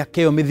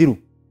miaka iyo mithiru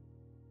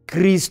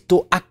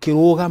Kristo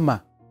akirugama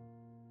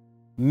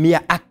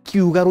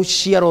akiuga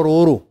ruciaro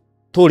ruru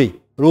turi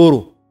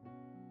ruru,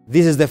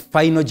 this is the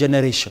final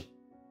generation.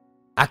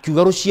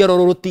 Akiuga ruciaro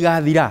ruru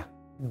tigathira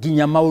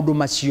nginya maundu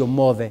macio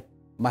mothe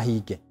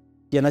mahinge.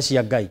 Ciana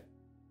cia Ngai,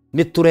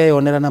 ni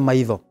tureyonera na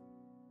maitho.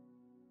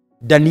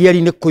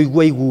 Danieli ni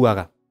kuigua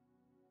iguaga,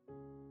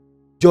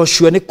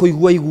 Joshua ni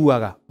kuigua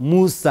iguaga,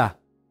 Musa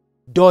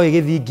ndoe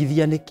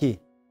githingithia niki.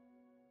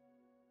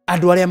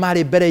 Andu aria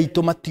mari mbere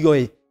itu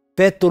matioe.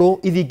 Petro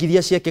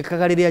ithingithia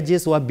ciekekaga riria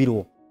Jesu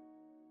ambirwo,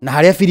 na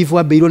haria Filipu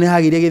ambirwo ni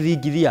hagire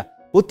githingithia.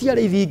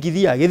 Gutiari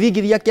ithingithia,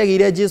 githingithia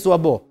kiagire Jesu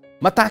ambo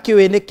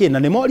matakiwe niki, na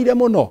ni morire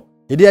muno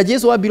riria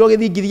Jesu ambirwo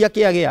githingithia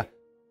kiagia.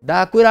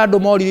 Ndakwira andu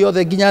morire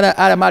othe nginya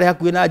aria mari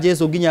hakuhi na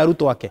Jesu nginya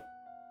aruto ake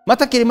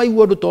matakiri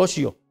maigua undu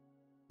tocio.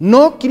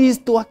 No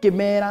Kristo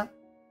akimera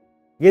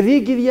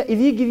githingithia,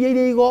 ithingithia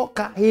iria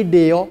igoka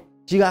hindi iyo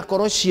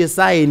cigakorwo cie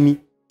sign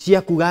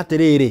cia kuga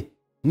atiriri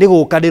ni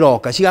guka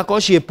ndiroka,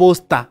 cigakorwo cie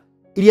poster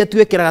iria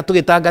twekeraga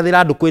tugitangathira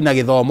andu kwina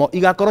githomo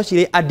igakorwo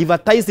ciri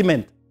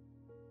advertisement.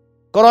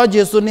 Korwo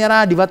Jesu ni ara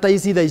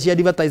advertise tha ici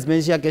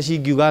advertisement ciake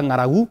cingiuga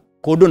ng'aragu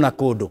kundu na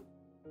kundu.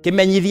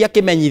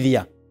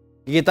 Kimenyithia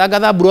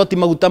gigitangatha buroti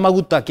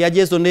maguta kia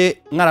Jesu ni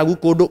ng'aragu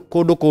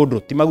kundu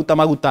ti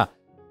maguta.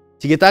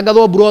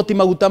 Cigitangathwo buroti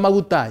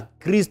maguta.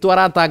 Kristo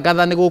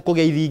aratangatha ni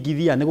gukugia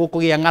ithingithia, ni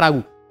gukugia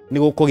ng'aragu, ni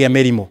gukugia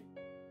mirimo.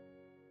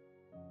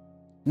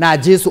 Na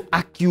Jesu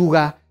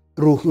akiuga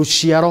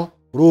ruciaro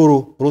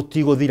ruru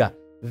rutiguthira.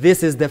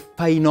 This is the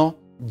final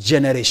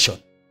generation.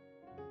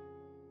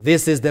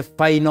 This is the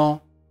final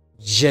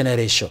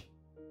generation.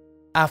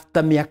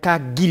 After miaka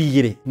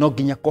 2,000 no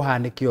nginya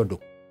kuhanike undu.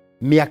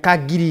 Miaka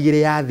 2,000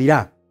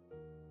 yathira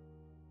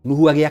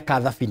Nuhu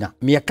agiaka thabina.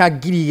 Miaka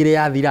 2,000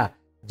 yathira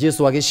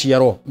Jesu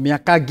agiciarwo.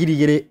 Miaka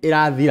 2,000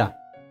 irathira.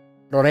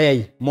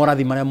 Rorei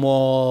morathi maria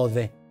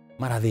mothe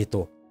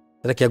marathitwo.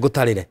 Reke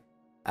ngutarire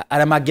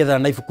aria mangiethana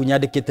na ibuku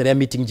nyandikite ria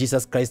Meeting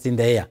Jesus Christ in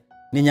the Air.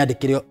 Ni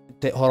nyandikire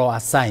horo wa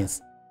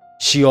science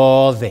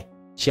ciothe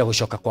cia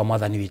gucoka kwa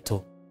mwathani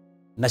witu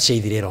na cia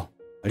ithiriro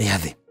ria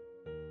thi.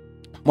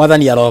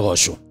 Mwathani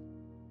arogocwo.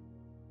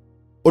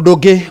 Undu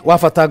ungi wa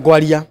bata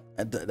ngwaria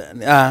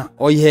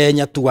o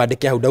ihenya tu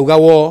wandike hau ndauga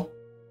wo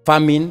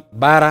famine,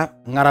 bara,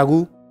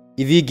 ng'aragu,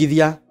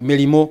 ithingithia,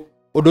 mirimo.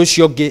 Undu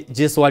ucio ungi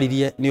Jesu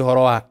aririe ni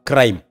horo wa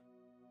crime,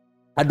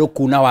 andu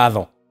kuna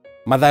watho.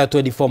 Mathayo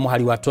 24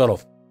 muhari wa 12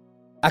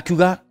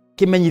 akiuga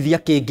kimenyithia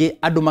kingi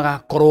andu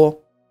magakorwo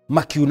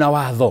makiuna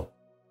watho,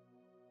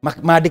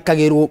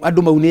 mandikagirwo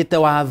andu maunite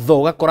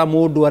watho. Gakora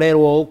mundu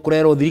arerwo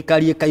kurerwo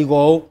thirikari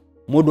ikaigo,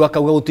 mundu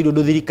akauga gutiri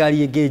undu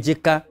thirikari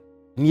ingijika.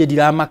 Nie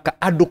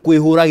ndiramaka andu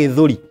kwihura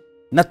githuri,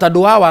 na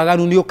tandu wa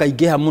waganu ni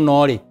ukaingiha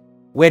muno ri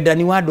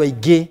wendani wa andu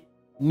aingi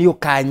ni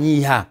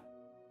ukanyiha.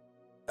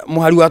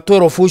 Muhari wa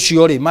 12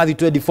 ucio ri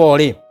Matthew 24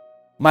 ri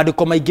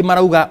mandiko maingi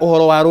marauga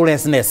uhoro wa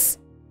lawlessness,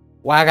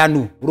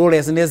 waganu.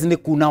 Lawlessness ni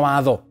kuna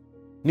watho,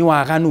 ni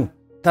waganu.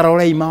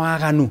 Tarorei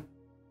mawaganu,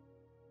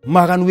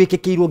 maganu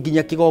wikikirwo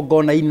nginya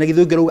kigongona-ini na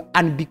githungirwo,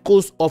 and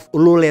because of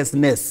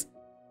lawlessness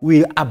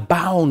will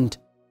abound,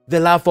 the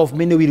love of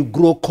many will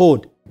grow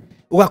cold.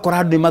 Ugakora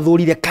andu ni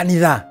mathurire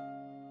kanitha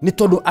ni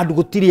tondu andu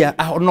gutiria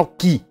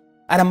ahonoki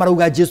aria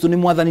marauga Jesu ni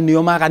mwathani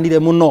nio maganire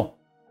muno.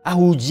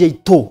 Ahunjia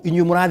itu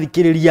inyu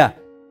murathikiriria,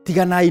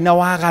 tiganai na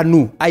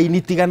waganu.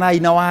 Aini tiganai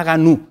na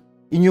waganu.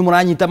 Inyu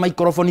muranyita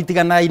microphone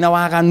tiganai na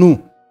waganu.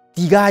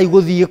 Tigai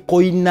guthie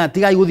koina,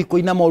 tigai guthie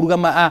koina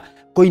moruga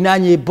koina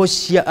nyimbo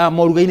cia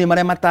moruga-ini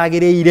maria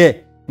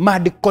matagiriire.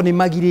 Mandiko ni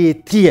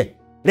magiritie.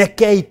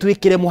 Rekei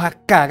twikire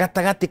muhaka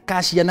gatagati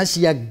ka ciana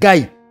cia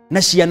Ngai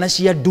na ciana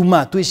cia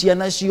nduma, twi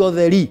ciana cia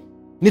utheri.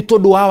 Ni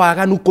tondu wa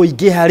waganu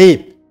kuingiha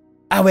ri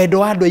awendo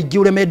wa andu aingi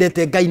uria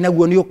mendete Ngai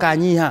naguo ni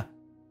ukanyiha.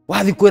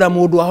 Wathi kwira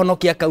mundu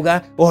ahonokia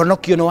akauga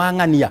uhonokio ni wa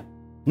ng'ania,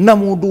 na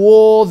mundu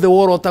wothe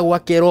worota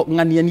gwakero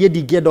ng'ania nie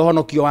ndingienda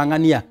uhonokio wa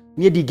ng'ania,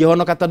 nie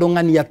ndingihonoka tondu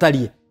ng'ania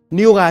tarie.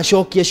 Ni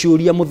ugacokia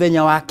ciuria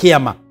muthenya wa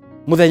kiama,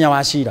 muthenya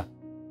wa cira.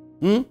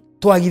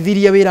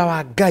 Twagithirie wira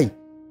wa Ngai,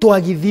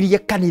 twagithirie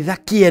kanitha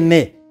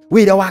kiene,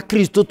 wira wa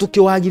Kristo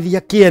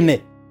tukiwagithia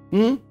kiene.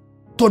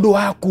 Tondu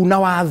wa kuna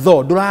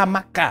watho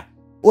nduramaka,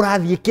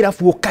 urathie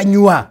kirabu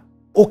ukanyua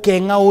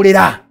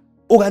ukeng'aurira,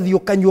 ugathie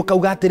ukanyua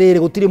kauga atiriri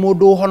gutiri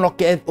mundu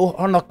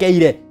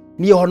uhonokeire,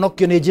 ni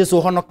uhonokio ni Jesu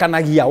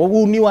uhonokanagia.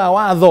 Uguni wa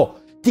watho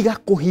tiga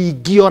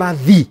kuhingio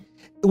rathi.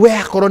 We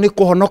akorwo ni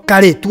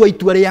kuhonoka ri tua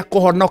itua ria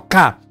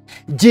kuhonoka.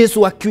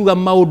 Jesu akiuga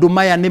maundu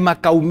maya ni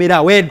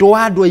makaumira. Wendo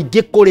wa andu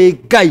aingi kuri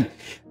Ngai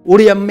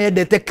uria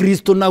mendete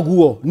Kristo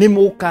naguo ni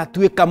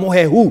mukatuika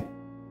muhehu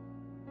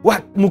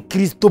wa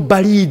mukristo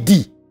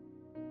baridi.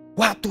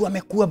 Watu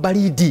wamekuwa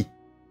baridi,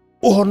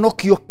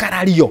 uhonokio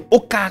karario,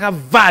 ukaga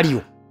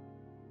value.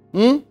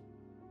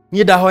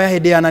 Ni ndahoya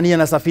hindi ya Anania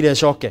na Safira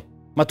coke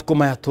matuko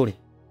maya turi.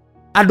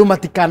 Andu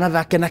matikana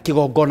thake na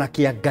kigongona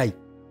kia Ngai.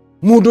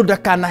 Mundu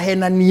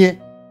ndakanahenanie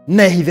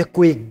na hithe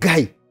kwi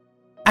Ngai.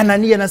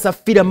 Anania na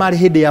Safira mari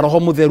hindi ya Roho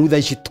Mutheru tha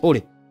ici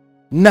turi,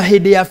 na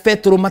hindi ya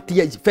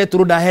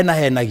Petro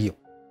ndahenagio.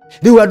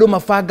 Riu andu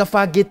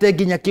mabangite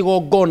nginya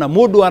kigongona.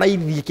 Mundu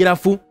araithie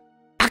kirabu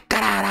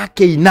akarara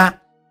keina,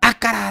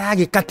 akarara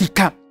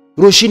gikatika,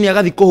 rucini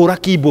agathi kuhura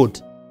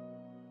keyboard,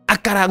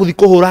 akara guthi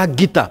kuhura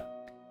guitar,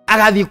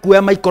 agathi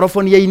kuoya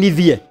microphone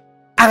yainithie,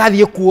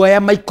 agathi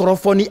kuoya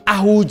microphone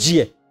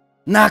ahunjie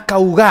na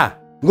akauga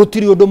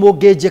gutiri undu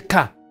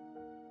mungijika,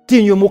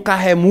 tinyu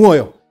mukahe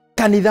muoyo.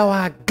 Kanitha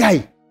wa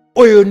Ngai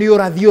uyu ni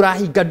urathi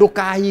urahinga,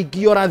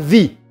 ndukahingio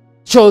rathi.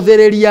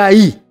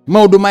 Cotheriai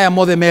maundu maya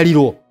mothe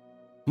merirwo,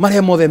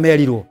 maria mothe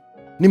merirwo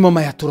nimo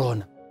maya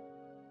turona.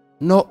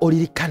 No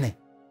uririkane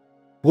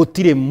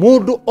gutire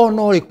mundu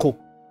ona uriku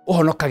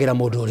uhonokagira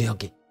mundu uri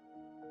ungi.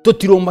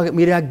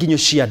 Tutirumagirira nginyo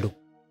cia andu.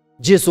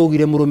 Jesu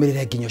ugire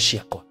murumirire nginyo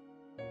ciakwa.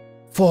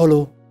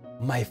 Follow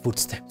my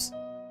footsteps.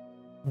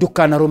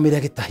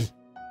 Ndukanarumire gitahi.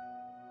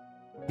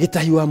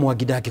 Gitahi wa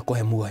Mwangi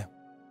ndangikuhe muoyo.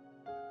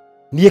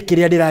 Nie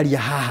kiria ndiraria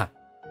haha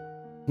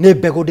ni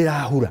mbegu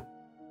ndirahura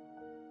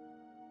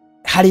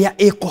haria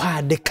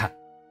ikuhandika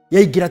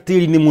yaingira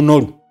tiri ni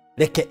munoru,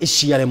 reke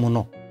iciare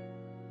muno.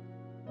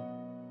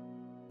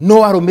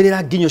 no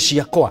arumirira nginyo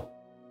ciakwa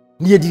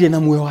nie ndire na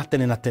muoyo wa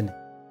tene na tene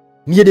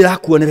nie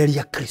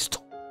ndirakuonereria Kristo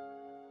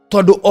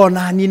tondu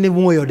ona ni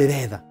muoyo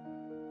ndiretha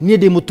nie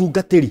ndi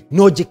mutungatiri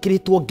no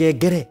njikiritwo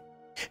ngengere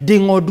ndi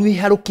ng'ondu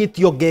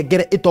iharukitio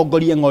ngengere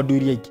itongorie ng'ondu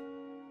iria ingi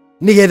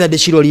nigetha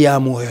ndiciroria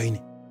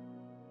muoyo-ini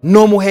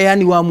no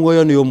muheani wa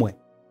muoyo ni umwe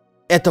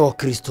etagwo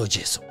Kristo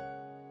Jesu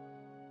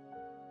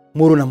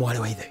muru na mwari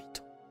wa ithe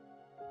witu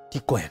ti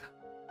kwega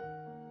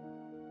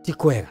ti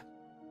kwega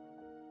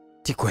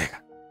ti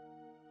kwega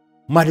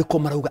mariko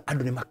marauga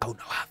andu ni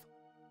makauna watho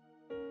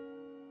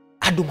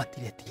andu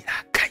matiretira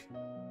Ngai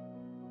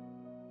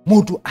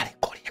mundu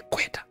arekoria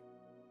kwenda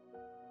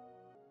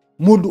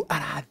mundu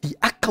arathi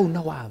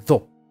akauna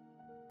watho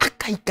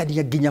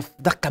akaikania nginya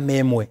thakame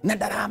imwe na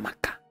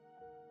ndaramaka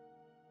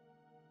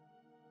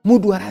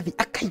mundu arathi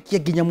akaikia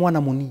nginya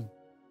mwana munini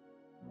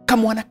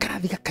kamwana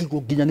karathi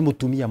gakaigwo nginya ni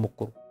mutumia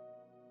mukuru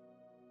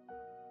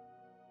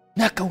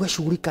na akauga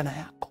shughulika na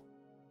yako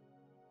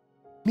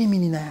mimi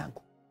nina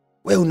yangu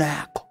wewe una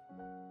yako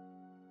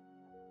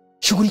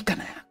shughulika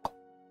na yako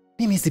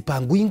mimi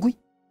sipangwingwi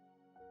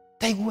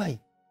taiguai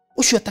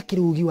ucio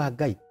atakiri ugi wa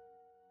Ngai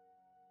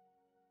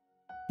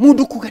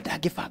mundu kuga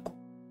ndangibangwo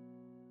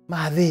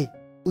mathi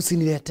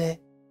usinilete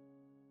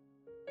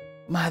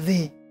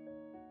mathi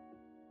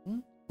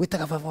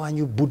witaga baba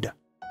wanyu Buddha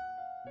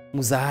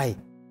muzai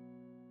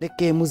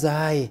leke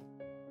muzai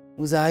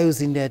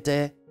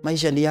usinilete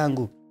maisha ni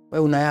yangu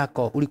wewe una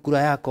yako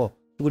ulikula yako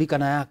shughulika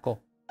na yako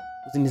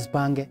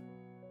usinipange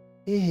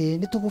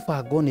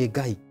nitugubangwo ni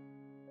Ngai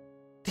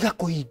tiga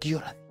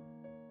kuhingio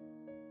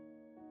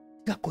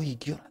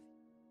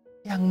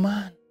young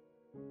man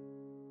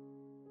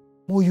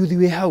muyuthi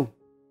we hau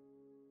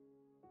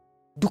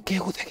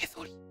ndukeguthe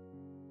githuri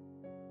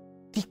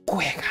ti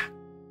kwega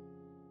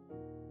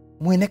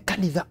mwene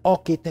kanitha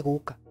okite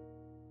guka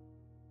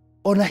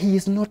ona he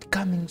is not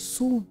coming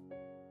soon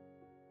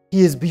he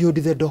is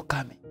beyond the door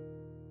coming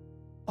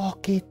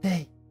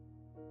okite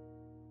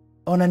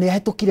ona ni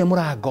ahetukire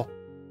murango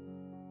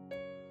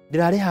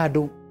ndirari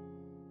handu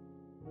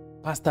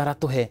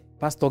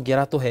pastor ngi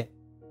aratuhe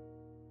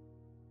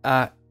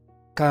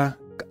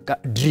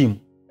dream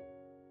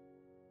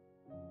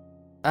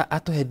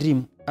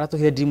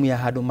atuhe dream ya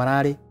handu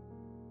marari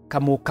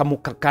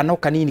kana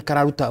kanini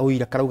kararuta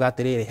uira karauga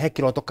atiriri he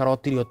kiroto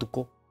karotire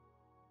utuku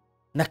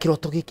na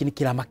kiroto giki ni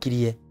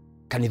kiramakirie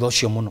kanitha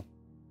ucio muno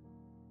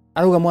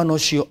arauga mwana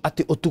ucio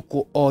ati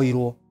utuku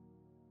oirwo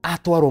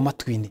atwarwo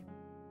matu-ini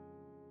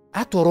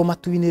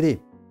ri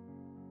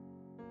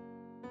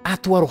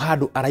atwarwo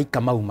handu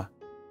araika mauma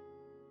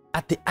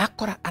ati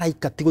akora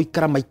araika tigo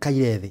ikara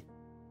maikaire thi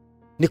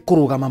ni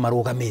kurugama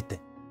marugamite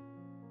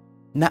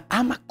na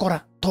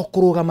amakora to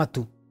kurugama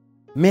tu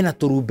mena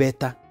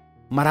turumbeta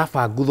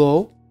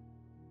marabangutho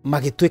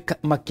magitwika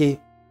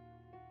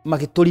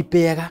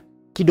magituripeaga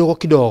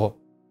kidogo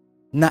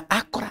na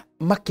akora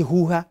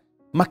makihuha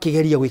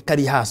makigeria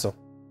gwikari haso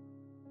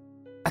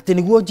ati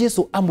niguo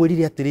Jesu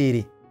amwirire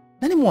atiriri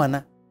na ni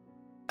mwana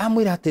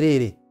amwira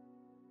atiriri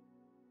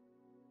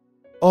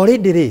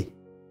already ri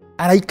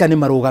araika ni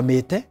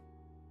marugamite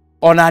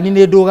ona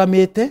ni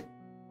ndugamite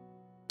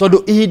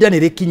tondu ihinda ni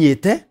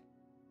rikinyite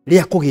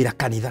ria kugira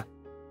kanitha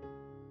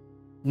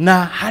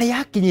na haria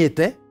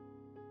hakinyite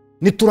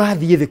ni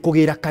turathie thi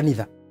kugira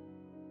kanitha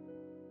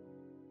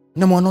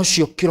na mwana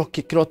ucio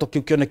kiroto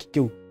kiu kioneki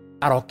kiu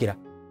arokira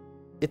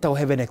itago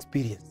heaven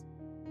experience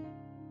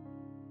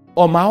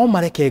o mao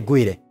mareke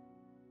ngwire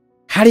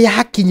haria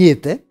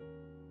hakinyite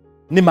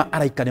nima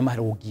araika ni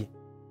marugie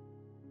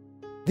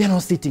they are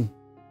not sitting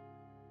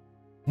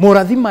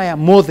morathi maya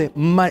mothe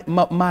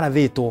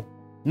marathitwo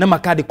na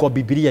makandikwo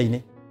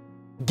Biblia-ini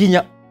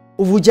nginya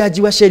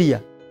uvunjaji wa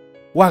sheria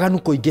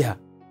waganu kuingiha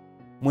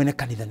mwene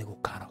kanitha ni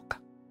gukaroka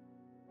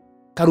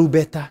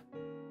karumbeta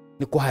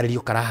ni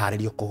kuharirio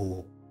karaharirio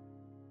kuhuhu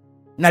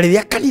na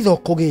riria kanitha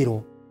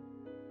ukugirwo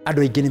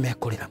andu aingi ni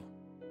mekurira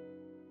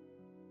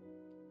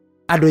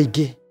andu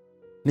aingi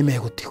ni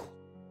megutigwo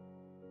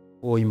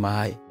oi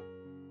mai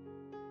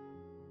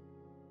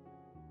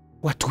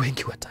watu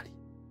wengi watari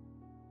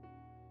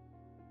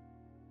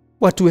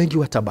watu wengi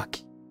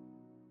watabaki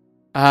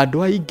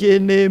andu aingi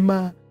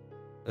nima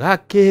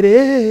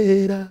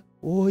gakirira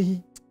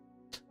oi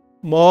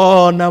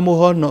mona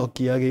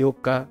muhonokia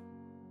giuka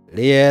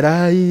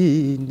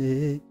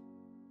riera-ini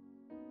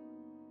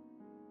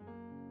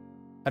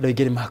andu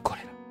aingi ni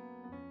makorera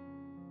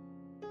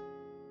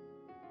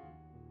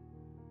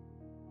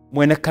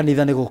mwene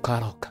kanitha ni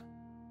gukaroka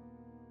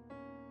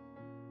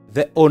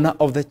the owner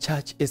of the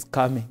church is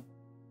coming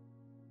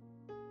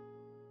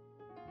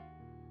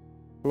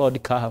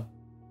Lord come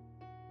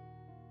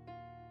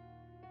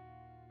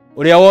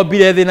uria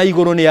wombire thi na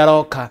iguru ni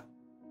aroka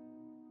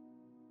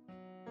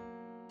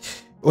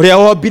uria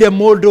wombire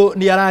mundu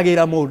ni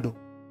aragira mundu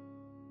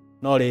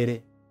no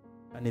riri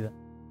kanitha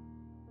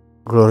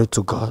glory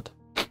to God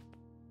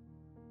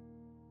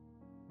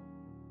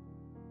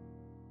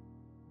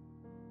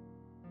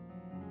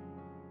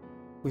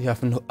we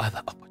have no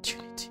other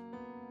opportunity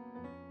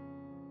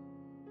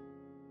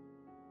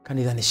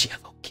kanitha ni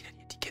ciathokire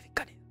ni ndikethi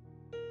kanitha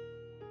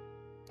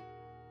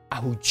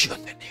ahunjio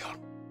thĩ nĩ oru.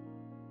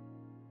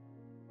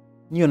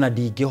 Niĩ ona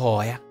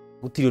ndingĩhoya,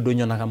 gũtirĩ ũndũ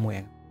nyonaga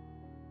mwega.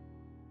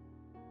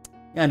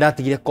 Niĩ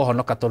ndatigire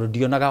kũhonoka tondũ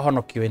ndionaga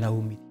honokio wĩna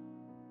umithio.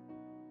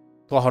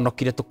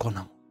 Twahonokire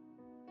tũkona.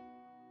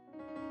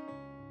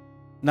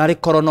 Narĩ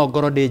korwo no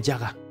ngoro ndĩ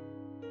njaga,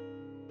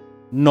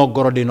 no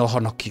ngoro ndĩ na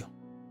ũhonokio.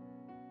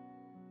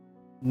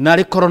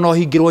 Narĩ korwo no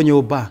hingĩrwo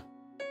nyũmba,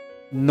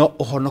 no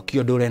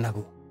ũhonokio ndũre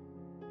naguo.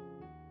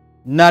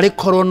 Narĩ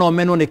korwo no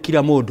menwo nĩ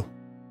kila mũndũ,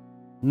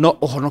 no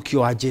ũhonokio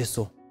wa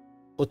Jesũ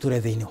ũtũre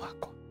thĩinĩ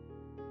wakwa.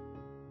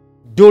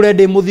 Ndũre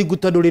ndĩ mũthingu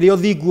tondũ rĩrĩa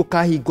ũthingu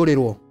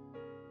ũkahingũrĩrwo,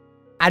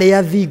 arĩa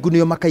athingu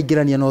nĩo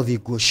makaingĩrania na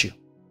ũthingu ũcio.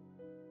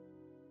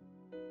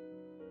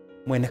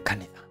 Mwene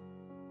kanitha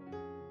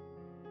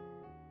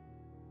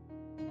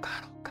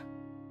karoka,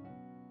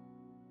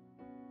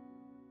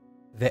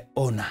 the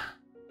owner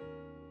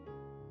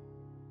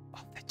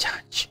of the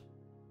church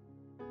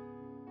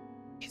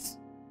is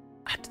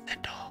at the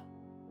door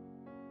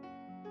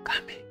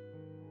coming.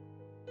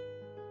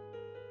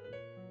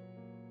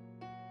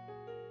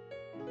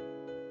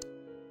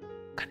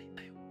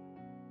 Kanitha yo,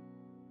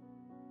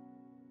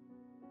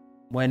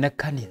 mwene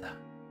kanitha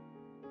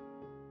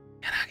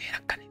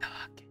yaragĩra kanitha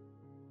wake.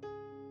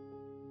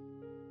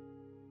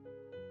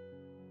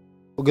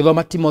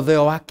 Ũngĩthoma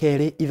Timotheo wa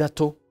kerĩ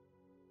 3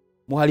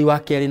 mũhari wa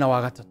kerĩ na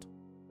wa 3.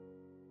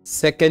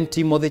 2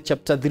 Timothy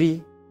chapter 3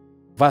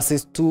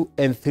 verses 2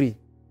 and 3.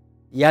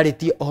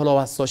 Yarĩtie ũhoro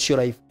wa social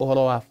life,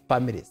 ũhoro wa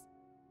families.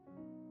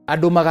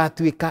 Andũ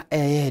magatuĩka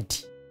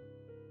endi.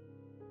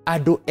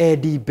 Andũ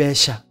endi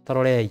mbeca,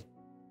 tarorei.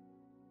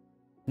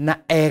 Na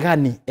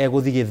egani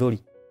egũthi gĩthũri.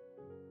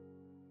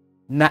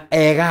 Na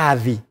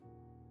egathi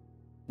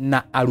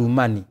na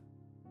arumani.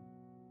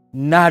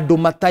 Na andũ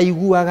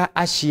mataiguaga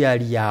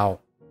aciari ao.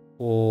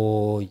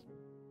 Oi.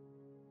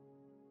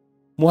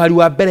 Mũhari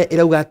wa mbere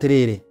ĩrauga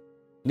atĩrĩrĩ,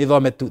 nĩ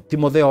thome tu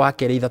Timotheo wa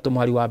kerĩ 3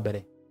 mũhari wa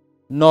mbere.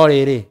 No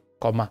rĩrĩ,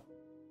 koma.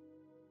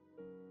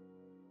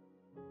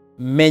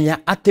 Menya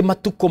atĩ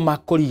matukũ ma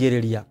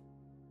kũrigĩrĩria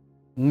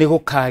nĩ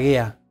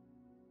gũkagĩa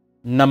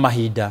na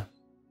mahinda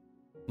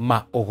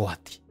ma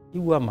ũgwati.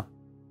 Igua ma.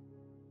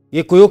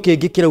 Gĩkũyũ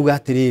kĩngĩ kĩrauga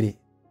atĩrĩrĩ,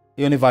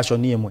 ĩyo nĩ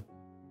version ĩmwe.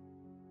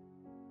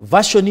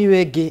 Version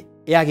ĩyo ĩngĩ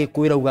ya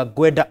Gĩkũyũ ĩrauga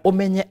ngwenda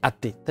ũmenye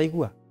atĩ,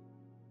 taigua,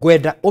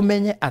 ngwenda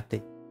ũmenye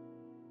atĩ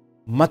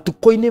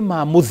matukũ-inĩ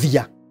ma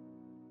mũthia.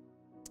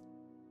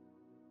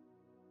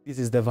 This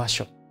is the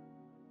version.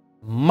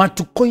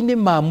 Matukũ-inĩ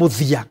ma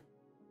mũthia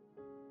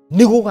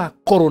nĩ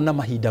gũgakorwo na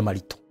mahinda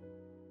maritũ.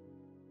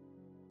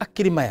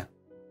 Akĩrĩ maya.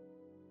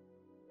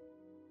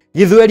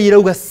 Gĩthweri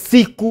ĩrauga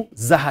siku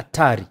za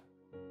hatari.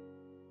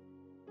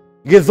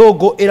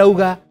 Gĩthũngũ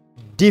ĩrauga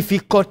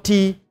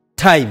difficulty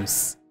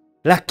times.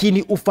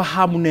 Lakini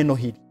ufahamu neno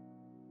hili,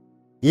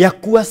 ya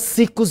kuwa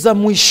siku za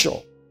mwisho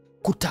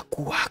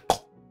kutakuwako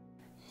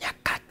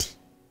nyakati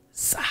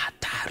za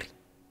hatari.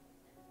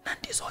 Na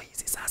ndizo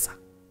hizi sasa.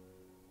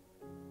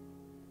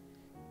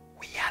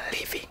 We are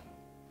living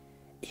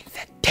in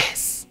the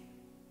days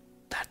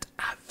that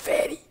are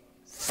very,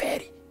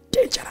 very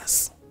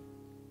dangerous.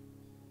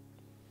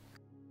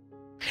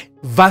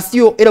 Verse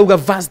yo ĩrauga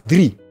verse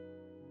 3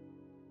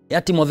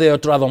 ya Timotheo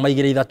tũrathoma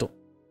 2:3.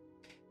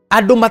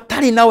 Andũ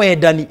matarĩ na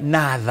wendani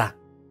na tha,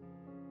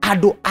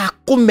 andũ a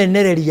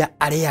kũmenereria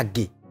arĩa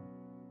angĩ,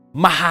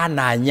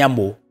 mahana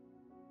nyamũ.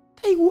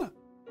 Taigua,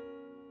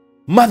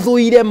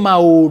 mathũire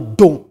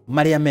maũndũ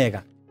marĩa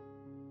mega.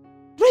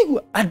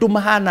 Taigua, andũ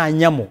mahana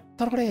nyamũ.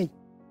 Tarorei,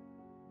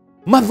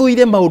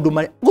 mathũire maũndũ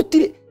marĩa,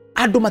 gũtirĩ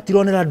andũ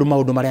matironera andũ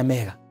maũndũ marĩa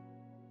mega.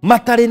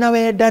 Matarĩ na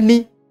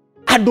wendani,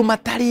 andũ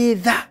matarĩ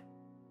tha,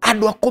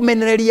 andũ a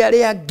kũmenereria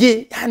arĩa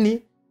angĩ.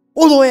 Yani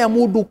ũthoya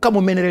mũndũ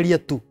ũkamũmenereria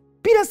tu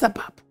bila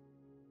sababu.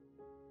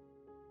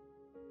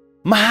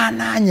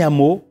 Mahana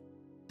nyamũ.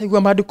 Taigua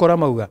maandĩko ũrĩa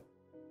mauga.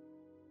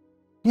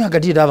 Niĩ anga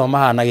ndirĩ ndathoma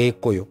mahana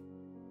Gĩkũyũ.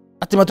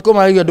 Atĩ matukũ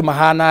marĩa andũ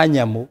mahana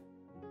nyamũ.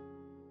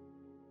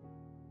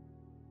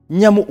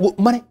 Nyamũ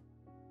mare.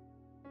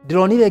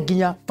 Ndĩronire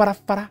nginya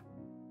barabara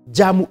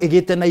jamu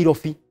ĩgĩte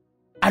Nairobi.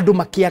 Andũ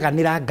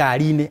makĩaganĩra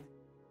ngari-inĩ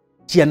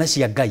ciana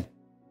cia Ngai.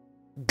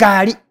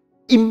 Ngari,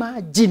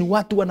 imagine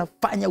watu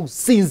wanafanya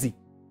usinzi.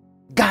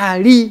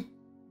 Ngari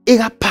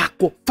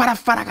igapakwo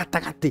barabara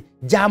gatagatĩ,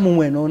 jamu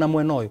mwena na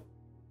mwena ũyũ.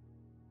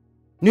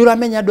 Nĩ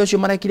ũramenya andũ acio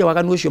marekire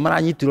waganu ũcio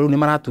maranyitirwo rĩu nĩ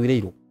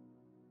maratũĩrĩirwo.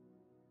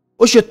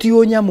 Ũcio ti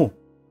nyamũ.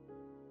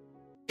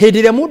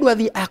 Hĩndĩ ĩrĩa mũndũ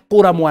athiĩ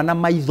akũra mwana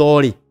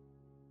maitho rĩ,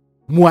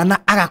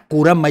 mwana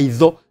agakũra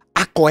maitho,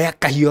 akoya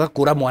kahiũ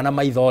agakũra mwana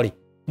maitho rĩ,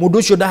 mũndũ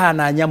ũcio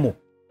ndahana nyamũ.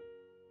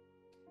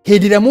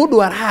 Hĩndĩ ĩrĩa mũndũ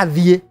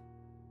arathiĩ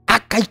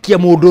akaikia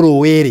mũndũ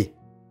rũĩ rĩ,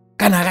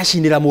 kana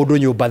agacinĩra mũndũ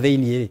nyũmba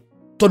thĩinĩ rĩ,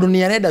 tondũ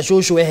nĩ arenda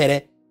cũcũ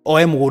ehere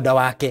oe mũgũnda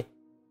wake,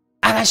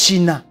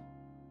 agacina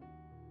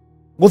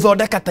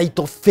gũthondeka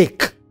title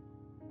fake.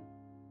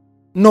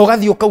 No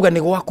gathi ukauga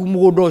nĩ gwaku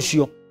mũgũnda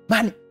ũcio.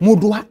 Mani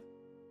mũndũ wa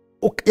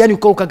yani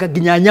ukauka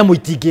nginya nyamũ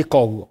itingĩka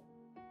ũguo.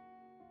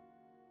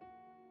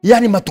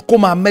 Yani matukũ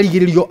ma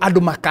merigĩrĩrio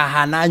andũ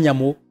makahana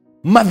nyamũ,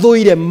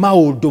 mathũire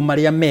maũndũ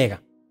marĩa mega.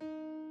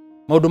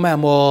 Maũndũ maya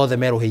mothe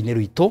merũhĩ-inĩ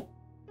rwitũ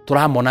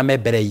turamona me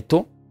mbere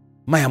itu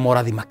maya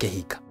morathi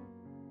makihinga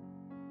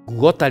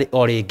gugotari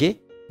o ringi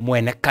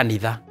mwene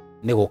kanitha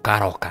ni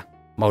gukaroka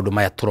maundu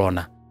maya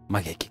turona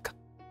magekika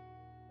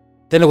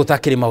tene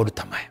gutakiri maundu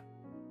ta maya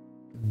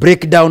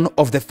breakdown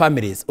of the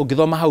families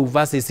ugithoma hau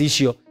verses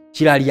icio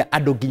ciraria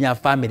andu nginya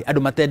family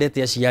andu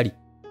matendete aciari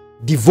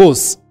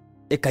divorce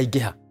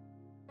ikaingiha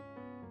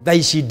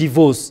thaici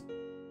divorce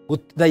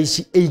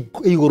thaici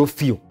iguru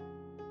fiu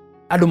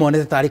andu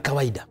monete tari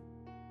kawaida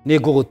ni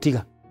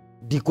ngugutiga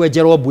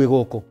ndikwenjerwo mbui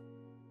guku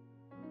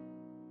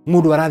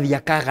mundu arathia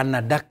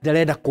kagana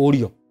ndarenda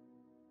kurio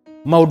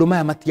maundu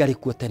maya matiari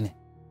kuo tene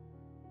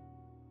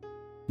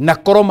na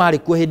koro mari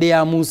kuo hindi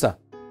ya Musa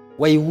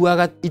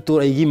waiguaga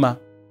itura igima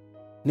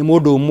ni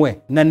mundu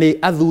umwe na ni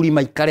athuri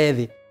maikare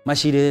thi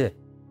macirire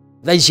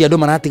thaici andu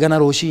maratigana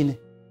rucine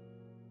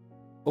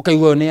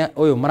ukaigua ni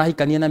uyu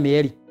marahikania na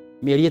mieri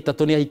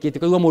 3 ni ahikite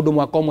ukaigua mundu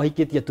mwaka umwe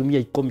ahikitie atumia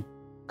 10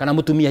 kana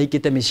mutumia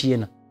ahikite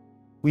miciena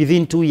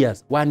within 2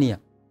 years 1 year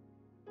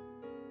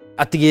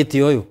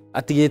atigite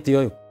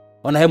uyu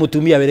ona he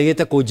mutumia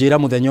werigite kunjira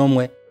muthenya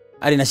umwe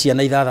ari na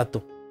ciana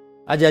 6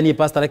 aja ni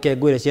pastor reke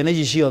ngwire ciana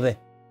ici ciothe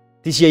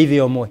ti cia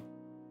ithe omwe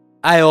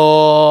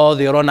ayo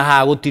the urona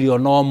ha gutiri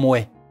ona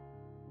omwe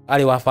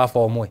ari wa baba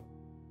omwe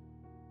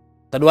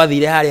tondu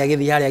athire haria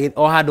githi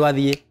o handu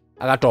athie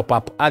aga top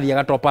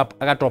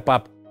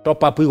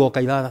up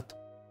igoka 6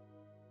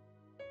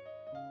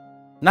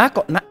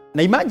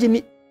 na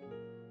imagine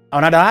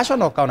ona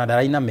ndaraconoka ona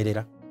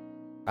ndarainamirira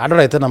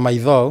andorete na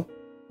maitho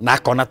na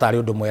akona tari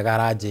undu mwega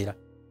aranjira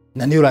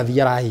na ni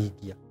urathia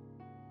arahingia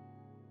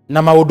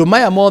na maundu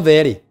maya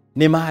mothe ri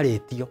ni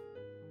maritio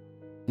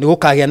ni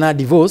gukagia na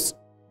divorce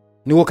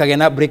ni gukagia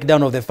na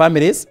breakdown of the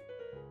families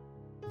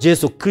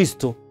Jesu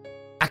Kristo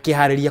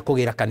akihariria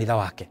kugira kanitha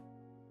wake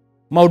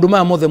maundu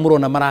maya mothe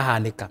murona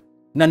marahanika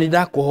na ni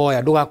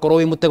ndakuhoya ndugakorwo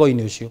wi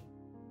mutego-ini ucio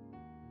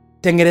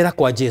tengerera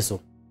kwa Jesu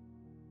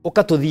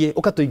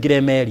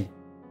ukatuingire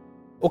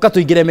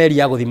meri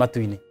ya guthi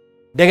matu-ini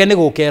ndege ni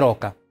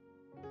gukeroka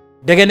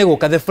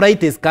the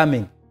flight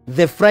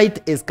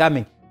is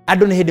coming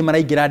andu ni hindi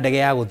maraingira ndege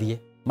ya guthie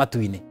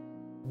matu-ini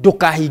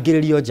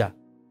ndukahingiririo nja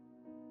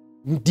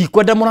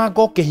ndikwenda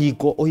murango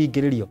kihingo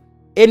uhingiririo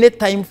any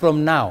time from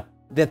now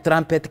the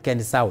trumpet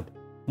can sound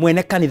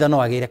mwene kanitha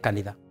no agire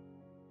kanitha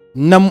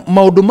na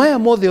maundu maya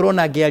mothe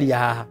urona ngiaria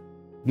haha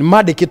ni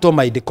mandikitwo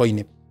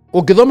maindiko-ini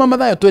ungithoma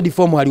Mathayo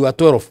 24 muhari wa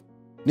 12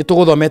 ni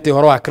tuguthomete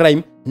uhoro wa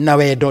crime na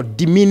wendo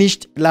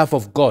diminished love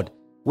of God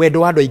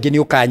wendo wa andu aingi ni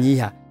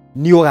ukanyiha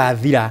ni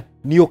ugathira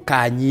ni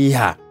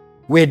ukanyiha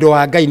wendo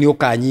wa Ngai ni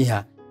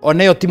ukanyiha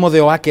oneyo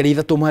Timotheo wa keri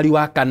 3 muhari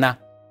wa 4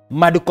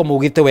 mandiko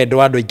mugite wendo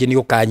wa andu aingi ni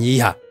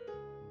ukanyiha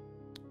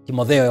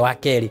Timotheo wa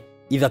keri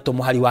 3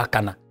 muhari wa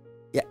 4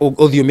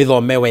 uthio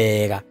mithome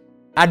wega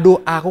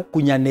andu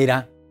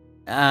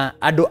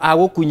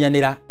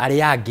agukunyanira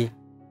ari angi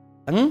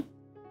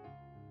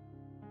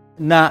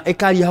na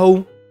ekaria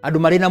hau andu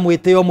mari na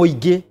mwiteo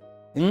muingi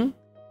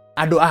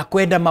andu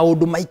akwenda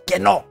maundu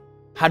maikeno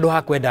handu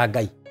hakwenda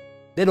Ngai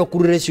ndero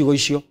kurire ciugo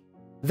icio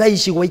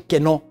thaici gwa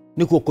ikeno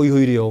nikuo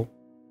kuihuire o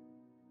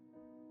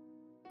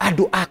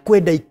andu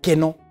akwenda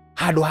ikeno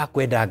handu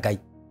hakwenda Ngai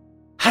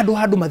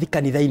handu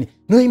mathikanitha-ini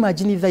no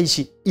imagine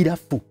thaici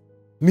irafu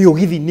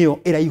miugithi niyo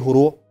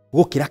iraihurwo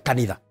gukira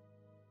kanitha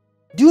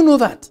do you know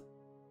that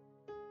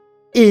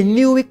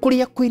eniwe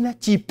kuria kwina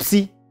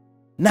chipsi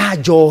na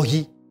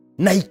njohi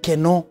na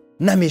ikeno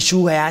na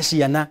mishuga ya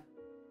ciana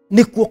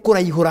nikuo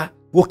kuraihura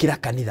gukira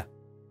kanitha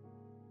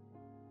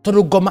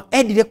tondu ngoma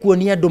endire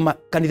kuonia andu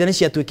kanitha ni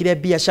ciatwikire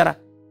biashara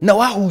na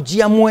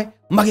wahunjia mwe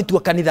magitua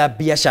kanitha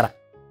biashara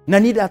na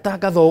ni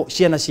ndatangatho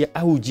ciana cia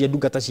ahunjia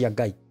ndungata cia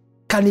Ngai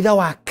kanitha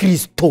wa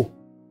Kristo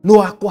no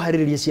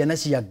wakuhaririria ciana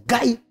cia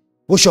Ngai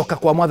gucoka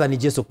kwa mwathani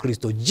Jesu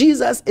Kristo.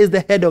 Jesus is the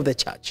head of the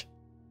church.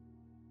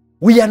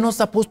 We are not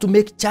supposed to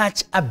make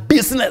church a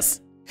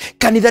business.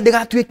 Kanitha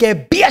ndigatuike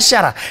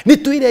biashara ni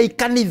tuire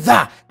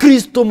ikanitha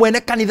Kristo mwene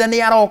kanitha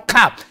ni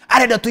aroka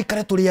arenda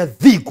tuikare turi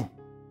athigu.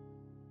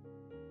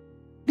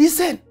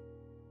 Listen,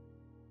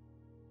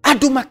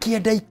 andu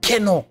makienda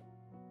ikeno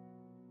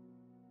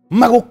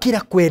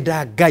magukira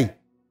kwenda Ngai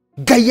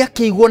Ngai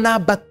akigwo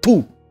namba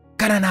 2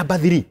 kana namba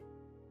 3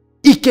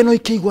 ikeno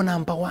ikigwo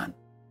namba 1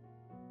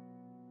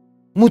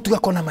 mutu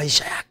akona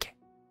maisha yake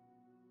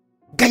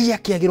Ngai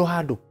akiagirwo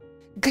handu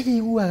Ngai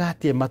iguaga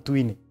atie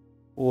matu-ini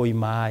oi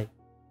mai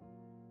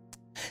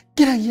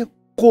kiragia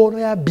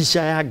kuoya mbica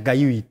ya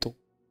Ngai witu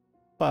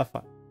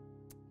baba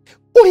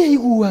uria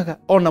iguaga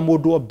ona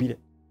mundu ombire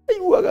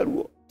iguaga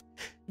ruo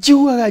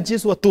jiuaga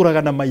Jesu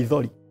aturaga na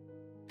maithori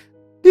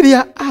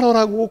riria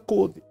arora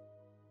guku thi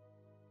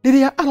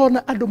riria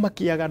arona andu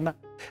makiagana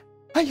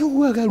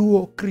ayuaga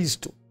ruo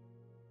Kristo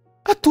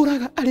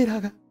aturaga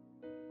ariraga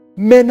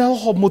mena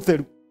ho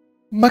mutheru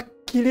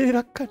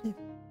makirira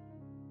kanitha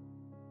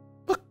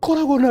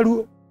makoragwo na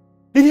ruo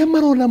riria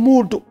marona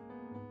mundu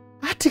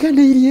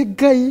atiganirie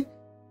Ngai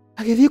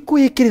agithie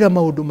kwikirira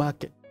maundu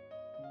make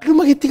andu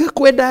magitiga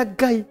kwenda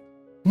Ngai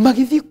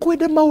magithie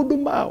kwenda maundu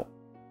mao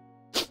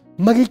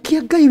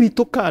magikia Ngai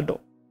witu kando.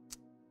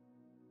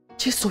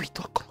 Jesu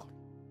witu akoro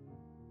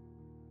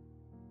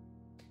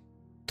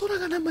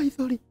tũraga na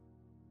maithori.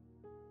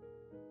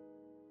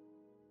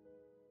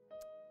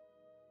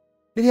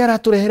 Rĩrĩa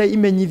aratũrehera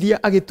imenyithia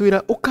agĩtwĩra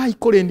ũkai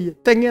kũrĩ niĩ,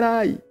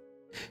 teng'erai,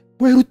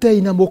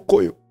 mwĩrutei na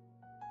mũkũyũ.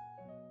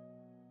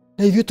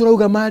 Na ithuĩ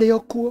tũrauga marĩ o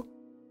kuo,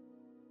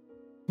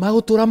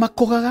 magũtũra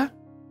makũgaga,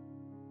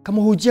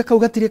 kamũhunjia kau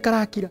gatirĩ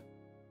karakira.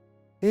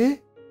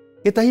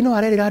 Gĩtahi no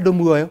arerĩra andũ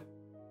muoyo,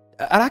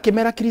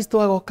 arakĩmera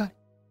Kristo agoka,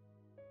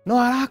 no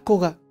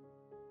arakũga.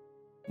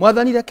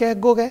 Mwathani reke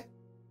ngũge,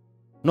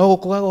 no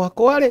gũkũga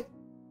gwakwa rĩ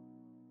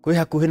kwĩ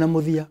hakuhĩ na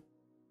mũthia,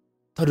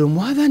 tondũ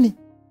Mwathani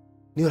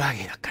nĩ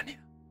ũragĩra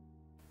kanitha.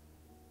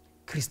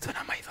 Kristo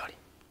na maithori.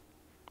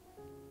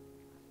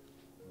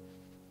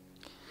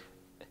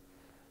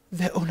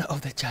 The owner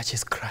of the church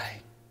is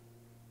crying.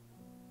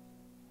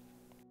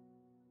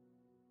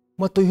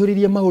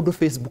 Mwatũihũririe maũndũ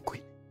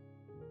Facebook-inĩ,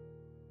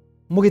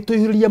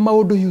 mũgĩtũihũriria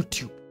maũndũ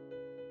YouTube,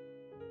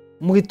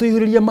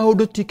 mũgĩtũihũriria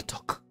maũndũ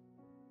TikTok,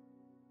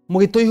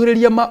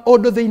 mũgĩtũihũriria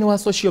maũndũ thĩinĩ wa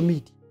social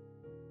media,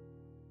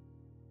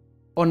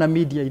 ona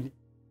media-inĩ,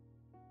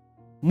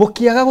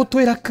 mũkĩaga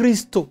gũtwĩra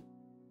Kristo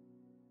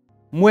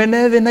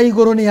mwene thĩ na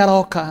igũrũ nĩ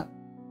aroka,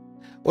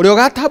 ũrĩa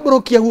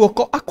ũgatambũrũkia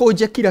guoko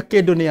akũnje kira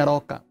kĩndũ nĩ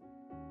aroka.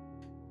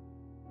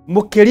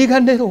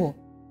 Mũkĩriganĩrwo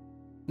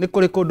nĩ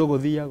kũrĩ kũndũ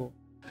gũthiagwo,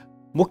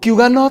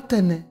 mũkiuga no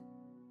tene,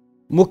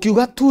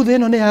 mũkiuga tu thĩ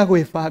ĩno nĩ ya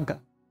gwĩbanga.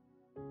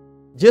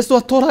 Jesu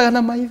atũraga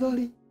na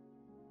maithori,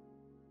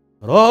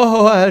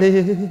 roho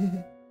arĩ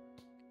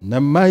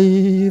na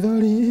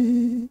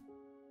maithori,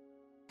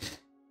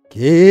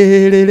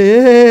 kĩrĩrĩ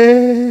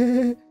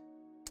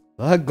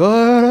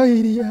ngoro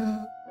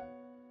iria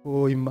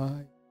oi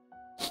mai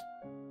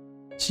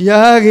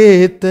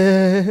ciagĩte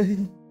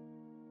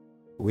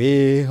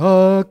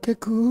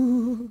wĩhokeku,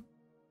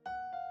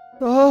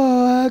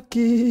 roho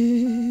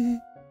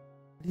akĩrie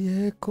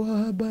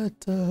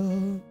kwambata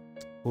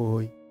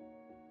oi.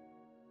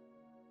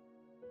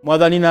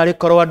 Mwathani narĩ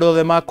korwo andũ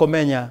othe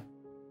makũmenya,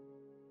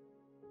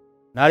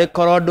 narĩ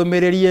korwo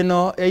ndũmĩrĩri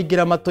ĩno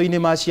yaingĩra matũ-inĩ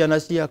ma ciana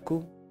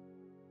ciaku,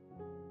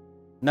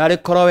 narĩ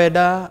korwo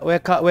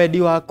weka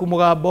wendi waku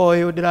mũgambo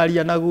ũyũ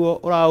ndĩraria naguo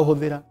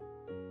ũraũhũthĩra.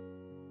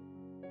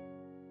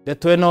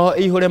 Ndeto ĩno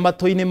ĩihũre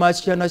matũ-inĩ ma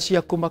ciana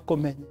ciaku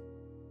makũmenye,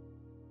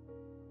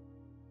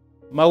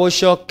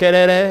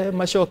 magũcokerere,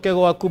 macoke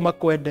gwaku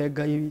makwende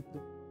Ngai witũ,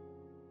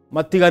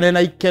 matigane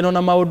na ikeno na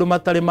maũndũ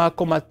matarĩ ma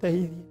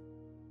kũmateithia,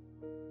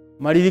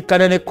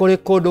 maririkane nĩ kũrĩ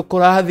kũndũ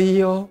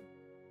kũrathio,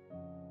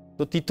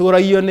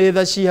 tũtitũragio nĩ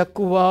tha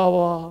ciaku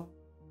Baba,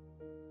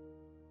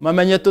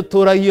 mamenye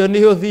tũtũragio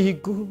nĩ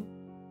ũthingu,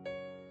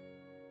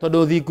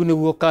 tondũ ũthingu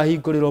nĩguo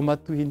ũkahingũrĩrwo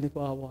matu-inĩ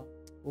Baba.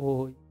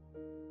 Oi.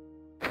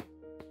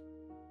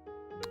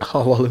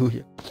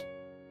 Hallelujah.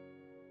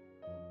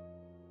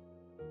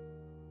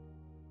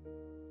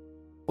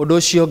 Ũndũ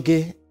ũcio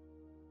ũngĩ,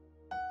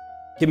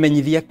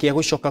 kĩmenyithia kĩa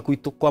gũcoka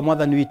gwitũ kwa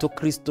Mwathani witũ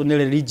Kristo nĩ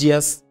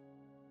religious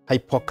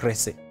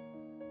hypocrisy.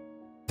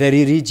 The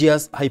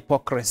religious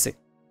hypocrisy.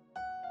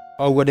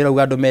 Oguo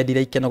ndĩrauga andũ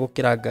mendire ikeno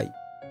gũkĩra Ngai.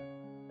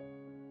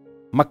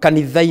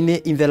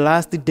 Makanitha-inĩ in the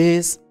last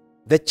days,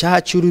 the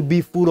church will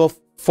be full of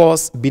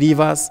false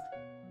believers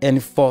and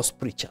false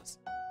preachers.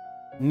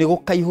 Nĩ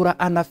gũkaihũra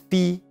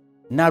anabii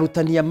na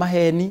arutani a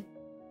maheni,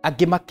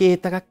 angĩ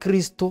makĩĩtaga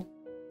Kristo,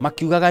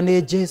 makiugaga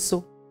nĩ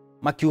Jesu,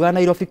 makiugaga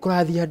Nairobi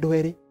kũrathiĩ andũ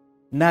erĩ,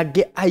 na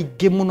angĩ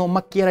aingĩ mũno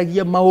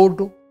makĩaragia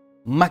maũndũ,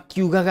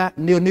 makiugaga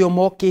nĩo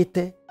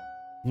mokĩte,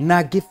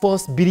 na angĩ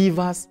false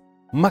believers,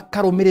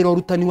 makarũmĩrĩra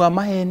ũrutani wa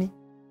maheni,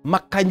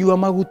 makanyua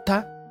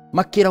maguta,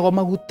 makĩragwo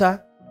maguta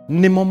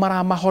nĩmo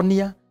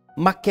maramahonia,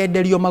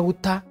 makenderio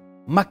maguta,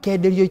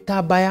 makenderio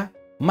itambaya,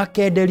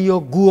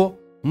 makenderio nguo,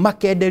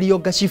 makenderio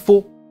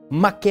ngacibũ,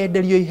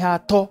 makenderio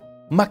ihato,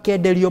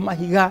 makenderio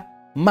mahiga,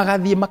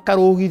 magathiĩ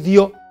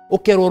makarũgithio,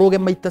 ũkerwo ũrũge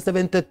maita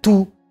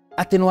 72,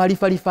 atĩ nĩ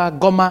waribariba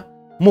ngoma,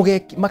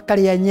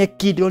 makarĩa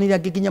nyeki, ndĩronire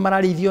angĩ nginya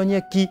mararĩithio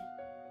nyeki,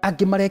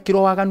 angĩ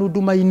marekĩrwo waganu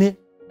nduma-inĩ,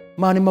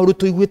 maya nĩ maũndũ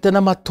tũiguĩte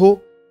na matũ,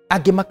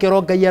 angĩ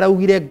makerwo Ngai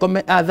araugire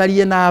ngome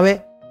atharie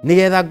nawe,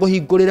 nĩgetha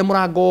ngũhingũrĩre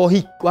mũrango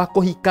wa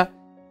kũhika.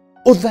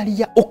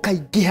 Ũtharia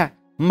ũkaingĩha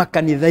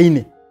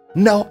makanitha-inĩ,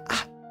 nao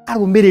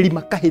arũmĩrĩri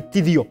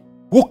makahĩtithio,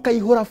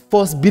 gũkaihũra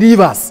false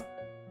believers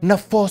na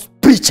false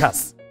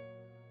preachers,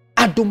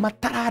 andũ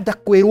mataranda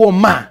kwĩrwo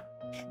ma,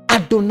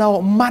 andũ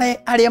nao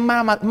arĩa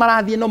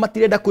marathiĩ no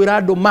matirenda kwĩra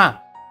andũ ma,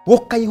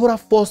 gũkaihũra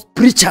false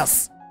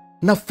preachers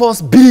na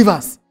false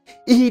believers.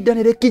 Ihinda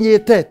nĩ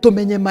rĩkinyĩte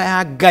tũmenye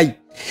maya Ngai,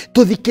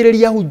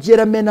 tũthikĩrĩria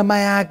hunjĩra mena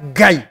maya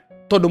Ngai,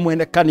 tondũ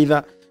mwene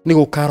kanitha nĩ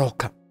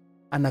gũkaroka.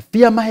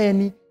 Anabii a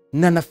maheni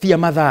na anabii a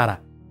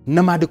mathara,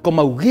 na maandĩko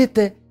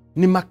maugĩte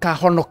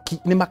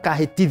nĩ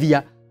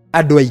makahĩtithia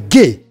andũ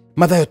aingĩ.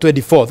 Mathayo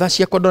 24, tha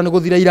ciakwa ndona nĩ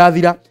gũthira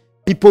irathira.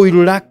 People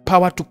will lack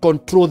power to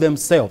control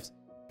themselves.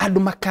 Andũ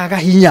makaga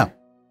hinya,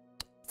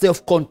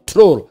 self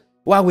control,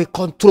 wa gwĩ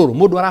control.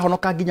 Mũndũ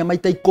arahonoka nginya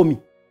maita 10,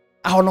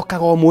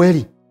 ahonokaga o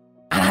mweri,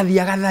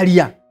 arathiĩ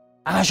agatharia,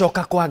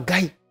 agacoka kwa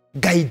Ngai,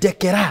 Ngai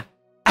ndekera.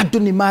 Andũ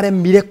nĩ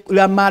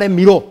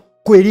maremirwo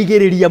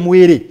kwĩrigĩrĩria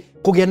mwĩrĩ,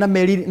 kũgĩa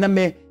na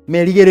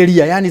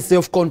merigĩrĩria, yani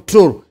self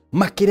control,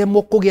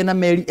 makiremwo kugia na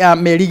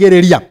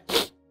merigereria.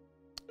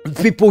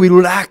 People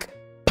will lack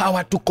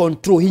power to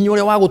control. Hinya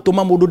uria wa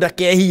gutuma mundu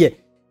ndakehie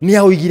ni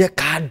augire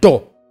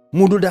kando.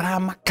 Mundu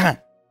ndaramaka.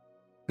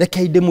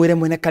 Reke inde mwire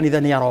mwene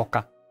kanitha ni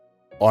aroka.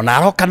 Ona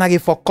aroka na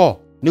giboko.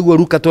 Niguo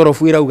Luka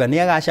 12 irauga ni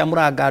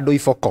agacamuranga andu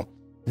iboko.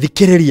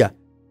 Thikiriria.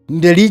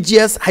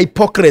 Religious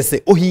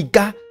hypocrisy,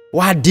 uhinga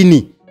wa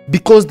dini,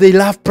 because they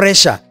love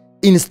pressure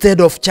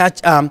instead of church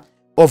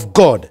of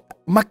God.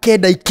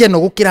 Makenda ikeno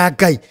gukira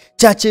Ngai.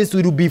 Churches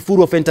will be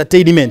full of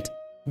entertainment.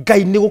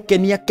 Ngai ni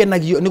gukenia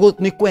kenagio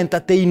ni ku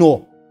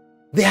entertainwo.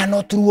 They are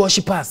not true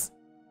worshippers.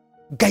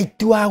 Ngai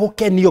ti wa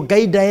gukenio,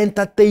 Ngai da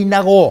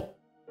entertainago.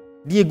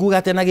 Die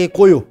nguga tena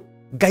Gikuyu,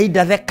 Ngai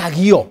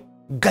ndathekagio,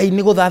 Ngai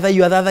ni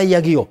guthathaio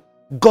athathaiagio.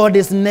 God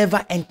is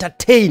never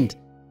entertained.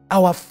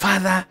 Our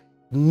Father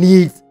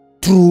needs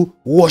true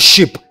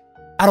worship.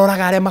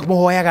 Aroraga aria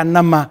mamuhoyaga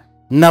nama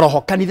na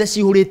roho. Kanitha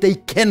cihurite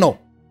ikeno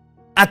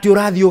ati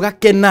urathi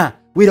ugakena,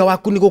 wira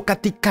waku ni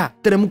gukatika,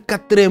 teremuka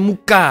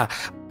teremuka,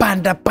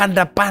 panda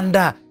panda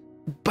panda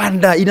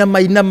panda,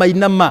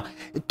 inama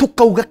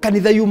tukauga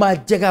kanitha yuma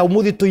njega,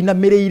 umuthi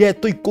tuinamirire,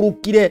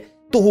 tuikurukire,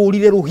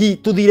 tuhurire ruhi,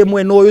 tuthire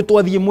mwena uyu,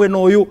 twathie mwena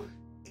uyu,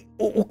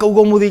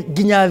 ukauga umuthi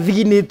nginya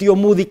thiginitio,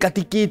 umuthi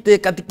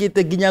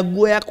katikite nginya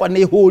nguo yakwa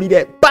ni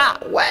hurire pa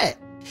we.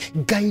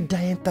 Ngai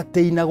da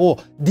entertainago,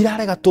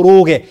 ndirarega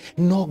turuge,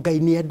 no Ngai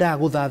ni enda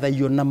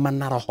guthathaio na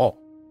manaroho.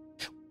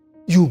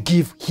 You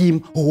give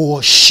him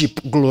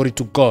worship. Glory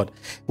to God.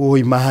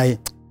 Oi mai,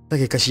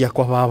 ndagika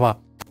ciakwa baba.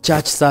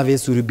 Church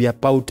service will be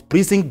about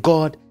praising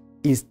God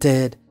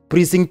instead,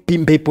 praising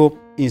people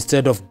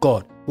instead of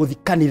God. Guthi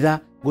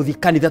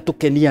kanitha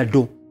tukenia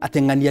andu,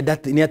 atengania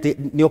ni ati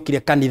ni okire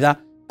kanitha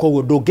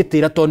koguo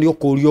ndungitira to ni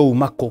ukurio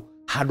umako,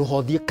 handu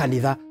hothie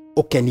kanitha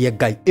ukenie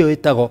Ngai. Iyo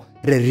itago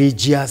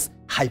religious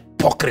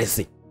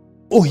hypocrisy,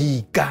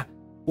 uhinga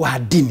wa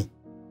dini.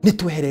 Ni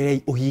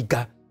twehererei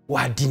uhinga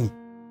wa dini.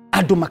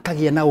 Andu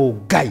makagia na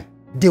Ngai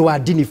ndi wa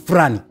dini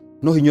fulani,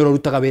 no hinyoro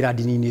rutaga wira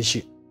dini-ini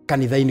ucio,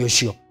 kanitha-ini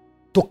ucio.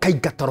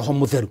 Tukaingata roho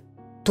mutheru,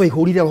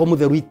 twihurire roho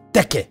mutheru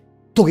iteke,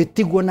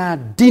 tugitigwo na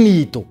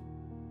dini itu,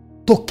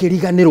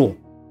 tukiriganirwo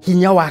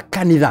hinya wa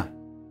kanitha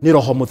ni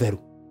roho mutheru.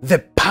 The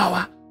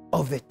power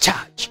of the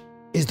church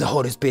is the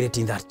Holy Spirit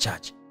in that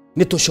church.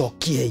 Ni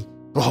tucokie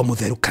roho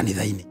mutheru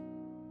kanitha-ini.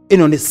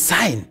 Ino ni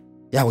sign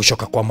ya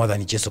gucoka kwa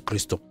Mwathani Jesu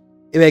Kristo.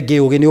 Iwe ngi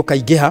ugi ni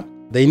ukaingiha,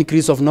 the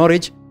increase of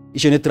knowledge,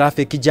 icio ni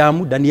traffic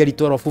jam, Daniel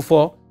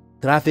 12:4,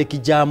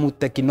 traffic jam,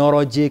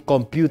 technology,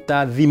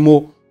 computer,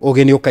 thimu,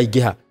 ugi ni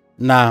ukaingiha.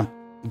 Na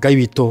Ngai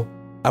witu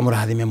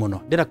amurathime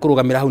muno. Ndira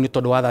kurugamira hau ni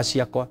tondu wa thaa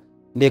ciakwa,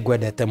 ni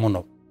ngwendete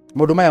muno.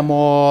 Mundu maya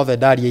mothe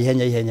ndaria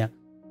ihenya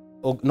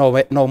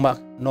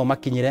no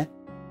makinyire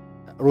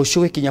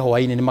rucio gikinya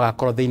hwaini ni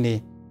magakorwo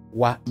thiini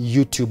wa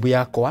YouTube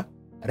yakwa,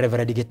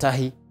 Rev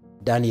Gitahi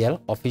Daniel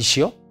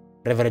Official,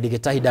 Rev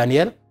Gitahi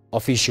Daniel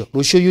Official.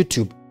 Rucio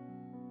YouTube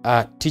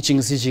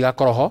teachings ici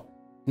gakoroho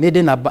ni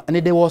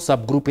ndi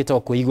WhatsApp group ito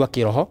kuigwa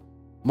kiroho.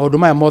 Maundu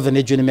maya mothe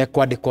ni njui ni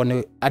mekwandikwo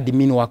ni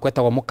admin wakwa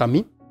etagwo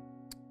Mukami,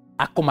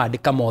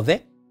 akumandika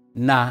mothe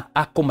na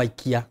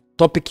akumaikia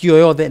topic yo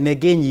yothe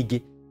nenge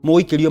nyingi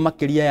muikirio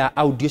makiria ya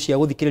audio cia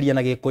guthikiriria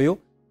na Gikuyu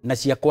na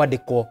cia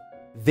kwandikwo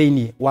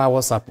thiini wa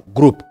WhatsApp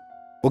group.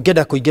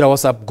 Ungenda kuingira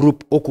WhatsApp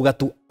group ukuga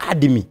tu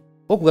add me,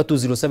 ukuga tu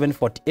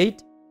 0748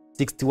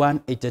 61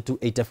 82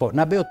 84.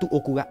 Na beyo tu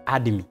ukuga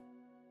add me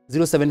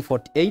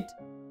 0748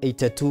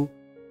 82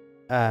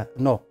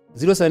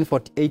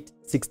 0748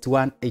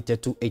 61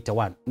 82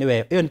 81.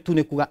 Niwe iyo tu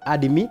ni kuga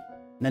add me,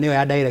 na niyo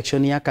ya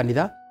direction ya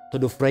kanitha,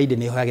 tondu Friday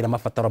ni hoyagira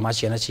mabataro ma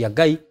ciana cia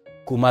Ngai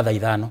kuma thaa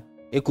 5.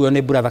 Ikuyo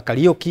ni brother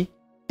Kariuki,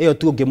 iyo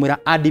tu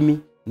ngimwira add me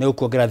na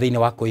ukuongera thiini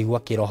wa kuigwa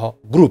kiroho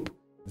group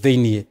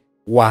thiini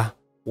wa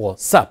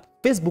WhatsApp.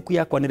 Facebook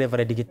yakwa ni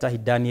Rev Gitahi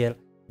Daniel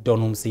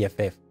Donholm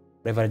CFF,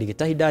 Rev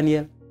Gitahi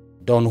Daniel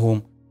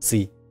Donholm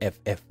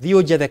CFF.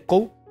 Thio jethe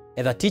kou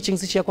etha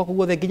teachings ciakwa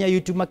kuguothe nginya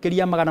YouTube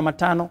makiria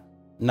 500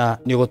 na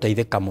ni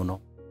uguteithika muno.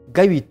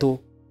 Ngai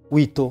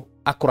witu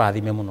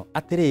akurathime muno.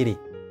 Atiriri,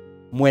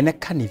 mwene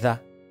kanitha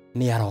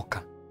ni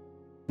aroka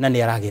na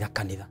ni aragira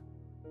kanitha,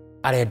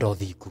 arenda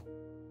uthingu.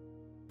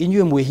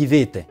 Inyue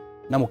mwihithite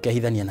na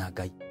mukehithania na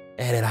Ngai,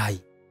 ehererai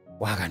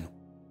waganu,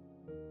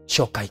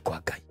 cokai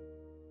kwa Ngai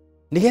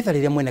nigetha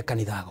riria mwene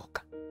kanitha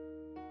agoka.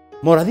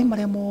 Morathi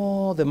maria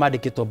mothe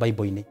mandikitwo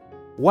Bible-ini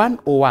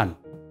 101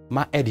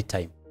 ma edit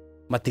time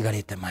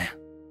matigarite maya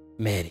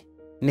meri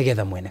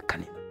nigetha mwene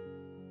kanitha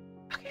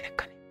agire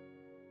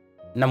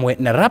kanitha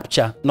na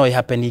rapture no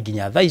ihappen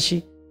nginya thaa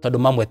ici, tondu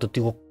mamwe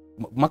tutigo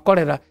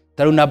makorera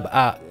taru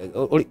na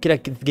kira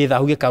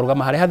githahu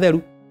gikarugama hari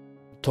hatheru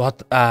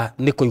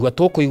ni kuigwa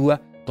tukuigwa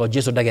to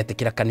Jesu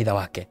ndagetikira kanitha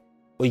wake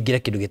uingire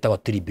kindu gitagwo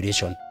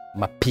tribulation,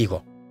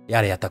 mapigo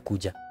yale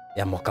atakuja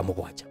ya mwaka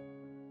 7.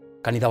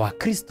 Kanitha wa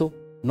Kristo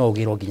no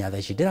ugirwo nginya thaa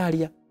ici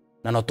ndiraria,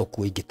 na no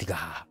tukue ingitiga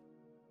haha,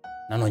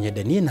 na no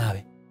nyende nie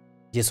nawe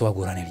Jesu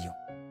aguranirio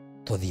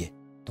tuthie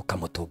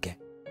tukamutunge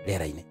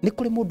rera-ini. Ni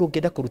kuri mundu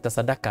ungenda kuruta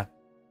sadaka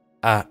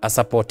a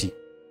support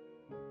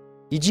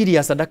injiri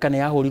ya sadaka ni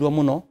yahurirwo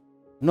muno,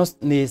 no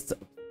ni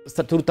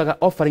turutaga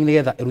offering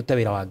nigetha irute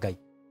wira wa Ngai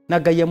na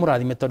Ngai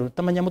amurathime tondu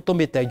tamanya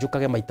mutumite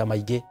njukage maita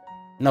maingi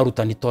na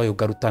rutani toyo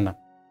ngarutana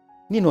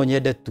ni no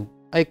nyende tu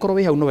aikorwo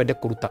wi hau no wende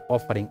kuruta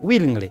offering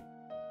willingly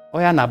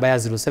oya namba ya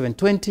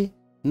 0720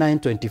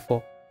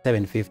 924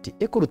 750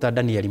 ikuruta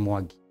Daniel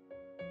Mwangi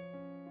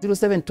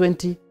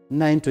 0720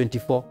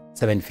 924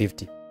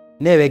 750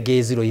 newe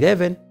ngi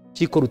 011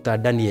 chikuruta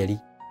Daniel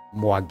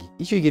Mwangi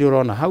icio igiri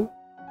urona hau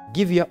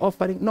give your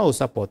offering no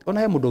support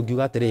ona he mundu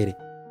ngiuga atiriri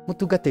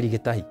mutungatiri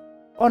Gitahi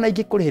ona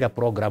ingi kurihira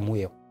program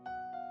iyo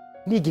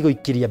ni ingi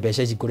guikiria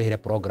mbeca ici kurihira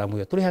program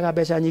iyo turihaga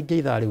mbeca nyingi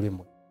ithaa riu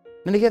rimwe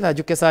na nigetha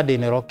njuke Sunday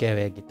ne roke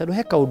wengi tondu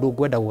he kaundu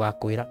ngwenda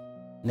gugakwira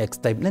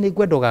next time na ni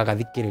ngwenda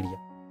gagathikiriria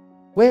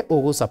we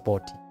ugu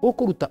support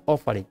ukuruta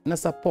offering na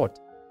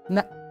support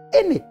na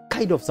any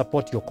kind of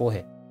support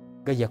yokohe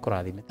Ngai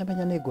akurathime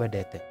tamenya ni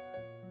ngwendete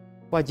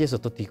kwa Jesu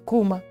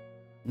tutikuma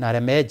na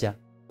remeja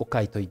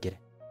ukai toigire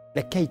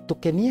rekei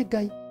tukenie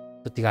Ngai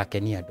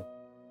tutigakenie andu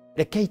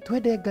rekei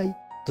twende Ngai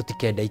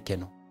tutikende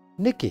ikeno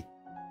niki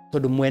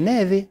tondu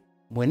mwene thi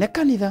mwene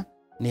kanitha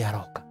ni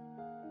aroka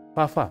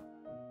baba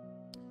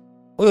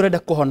uyu renda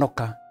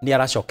kuhonoka ni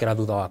aracokera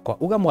thutha wakwa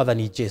uga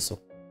mwathani Jesu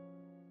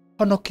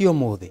honokio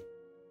muthi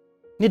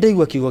ni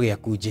ndaigua kiugo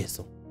giaku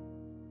Jesu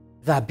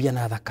thambia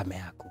na thakame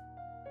yaku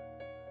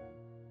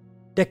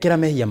ndekera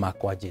mehia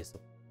makwa Jesu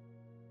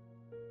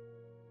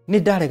ni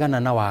ndaregana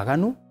na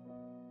waganu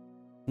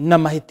na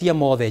mahitia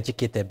mothe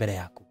njikite mbere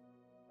yaku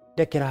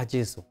ndekera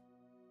Jesu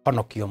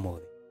honokio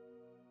muthi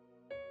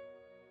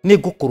ni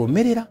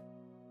ngukurumirira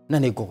na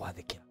ni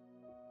ngugwathikira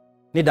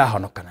ni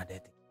ndahonoka na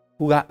ndeti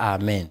uga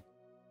amen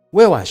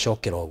we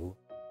wacokera uguo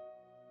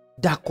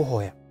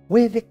ndakuhoya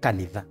wethe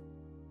kanitha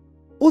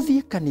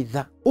uthie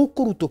kanitha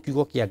ukuruto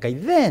kiugo kia Ngai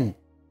then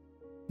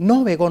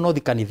no wega no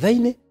thi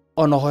kanitha-ini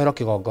ona hoero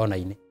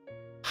kigongona-ini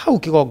hau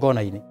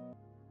kigongona-ini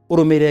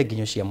urumire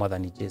nginyo cia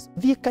mwathani Jesu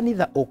thie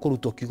kanitha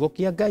ukuruto kiugo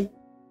kia Ngai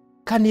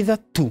kanitha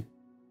tu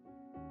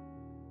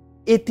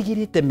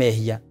itigirite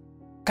mehia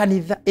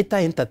kanitha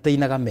ita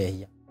entertainaga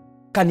mehia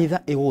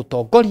kanitha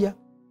igutongoria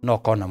no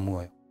kona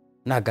muoyo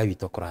na Ngai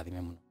witu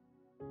kurathime muno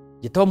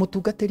gito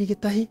mutungatiri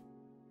Gitahi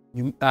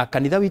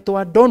kanitha witu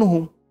wa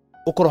Donholm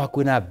ukorwo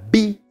hakuhi na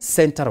B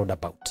Center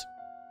Roundabout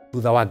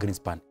thutha wa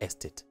Greenspan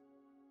Estate.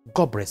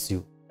 God bless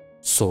you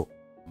so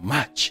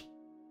much.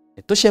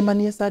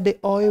 Nitucemanie Sunday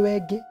oi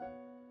wengi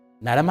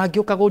na aria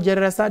mangiuka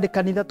gunjerera Sunday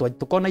kanitha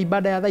tukona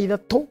ibada ya thaa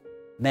 3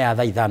 na ya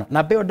thaa 5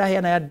 na mbeo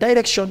ndaheana ya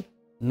direction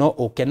no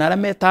ukenara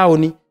me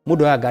taoni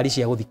mundu ya ngari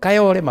cia guthi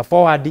Kayole ma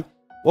forward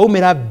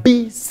waumira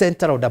B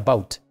Center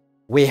Roundabout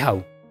we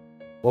hau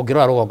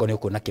ongirora rugongo ni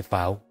ukuna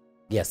kibao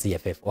gia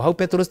C.F.F o hau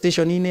petrol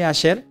station ini ya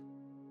Shell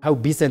hau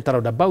B Center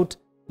Roundabout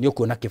ni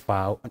ukuna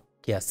kibao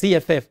kia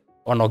C.F.F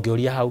ona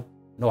ngioria hau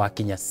no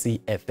wakinya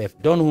C.F.F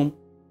Donholm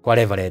kwa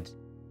Rev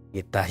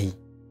Gitahi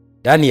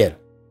Daniel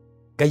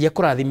Ngai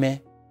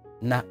akurathime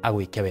na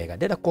agwike wega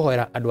ndenda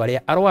kuhoera andu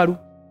aria arwaru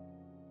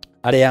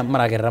aria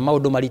maragerera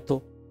maundu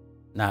maritu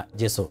na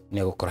Jesu ni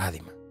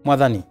agukurathima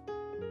mwathani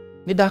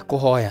ni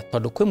ndakuhoya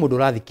tondu kwi mundu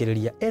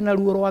rathikiriria ena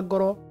ruo rwa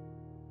ngoro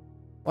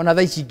ona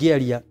thaa ici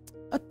ngiaria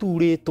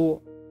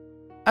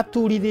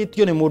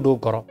aturithitio ni mundu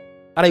ngoro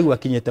araigua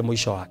kinyete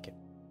muico wake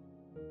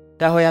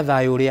ndahoya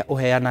thayu uria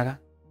uheanaga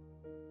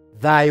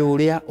thayu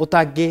uria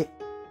utangi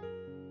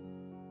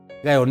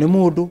gayo ni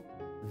mundu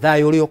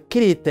thayu uria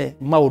ukirite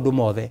maundu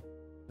mothe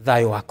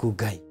thayu waku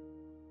Ngai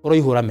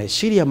uroihura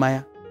meciria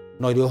maya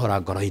no iri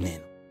uhora ngoro-ini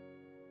ino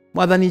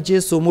mwathani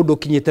Jesu mundu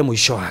kinyete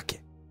muico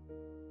wake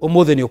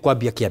umuthi ni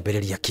ukwambia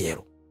kiambiriria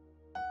kieru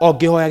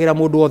ongihoyagira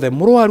mundu wothe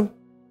murwaru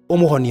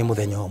umuhonie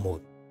muthenya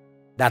umuthi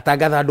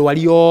ndatangatha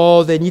ndwari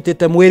yothe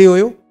nyitite mwiri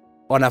uyu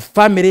ona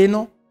family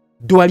ino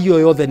ndwari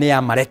yothe ni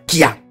ya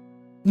marekia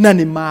na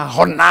ni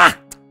mahona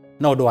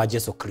na undu wa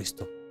Jesu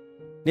Kristo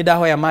ni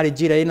ndahoya mari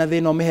njira ina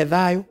thina umihe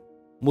thayu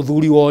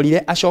muthuri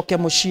worire acoke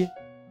mucii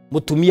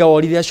mutumia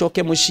worire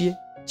acoke mucii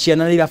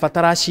ciana ni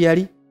irabatara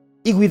aciari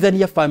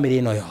igwithania family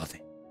ino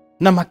yothe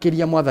na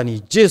makiria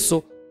mwathani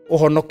Jesu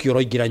uhonokio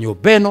roingira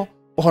nyumba ino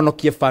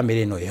uhonokie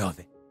family ino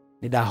yothe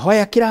ni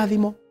ndahoya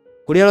kirathimo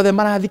kuri othe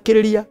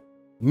marathikiriria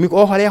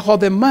o haria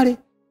hothe mari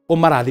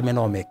umarathime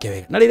no meke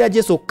wega na riria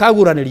Jesu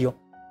kaguranirio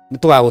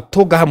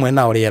nitugagutunga hamwe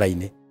nao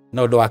riera-ini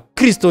na undu wa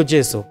Kristo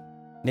Jesu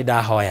ni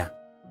ndahoya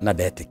na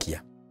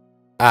ndetikia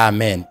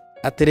amen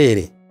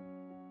atiriri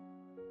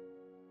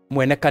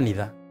mwene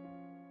kanitha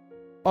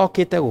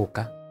okite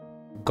guka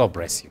God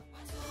bless you.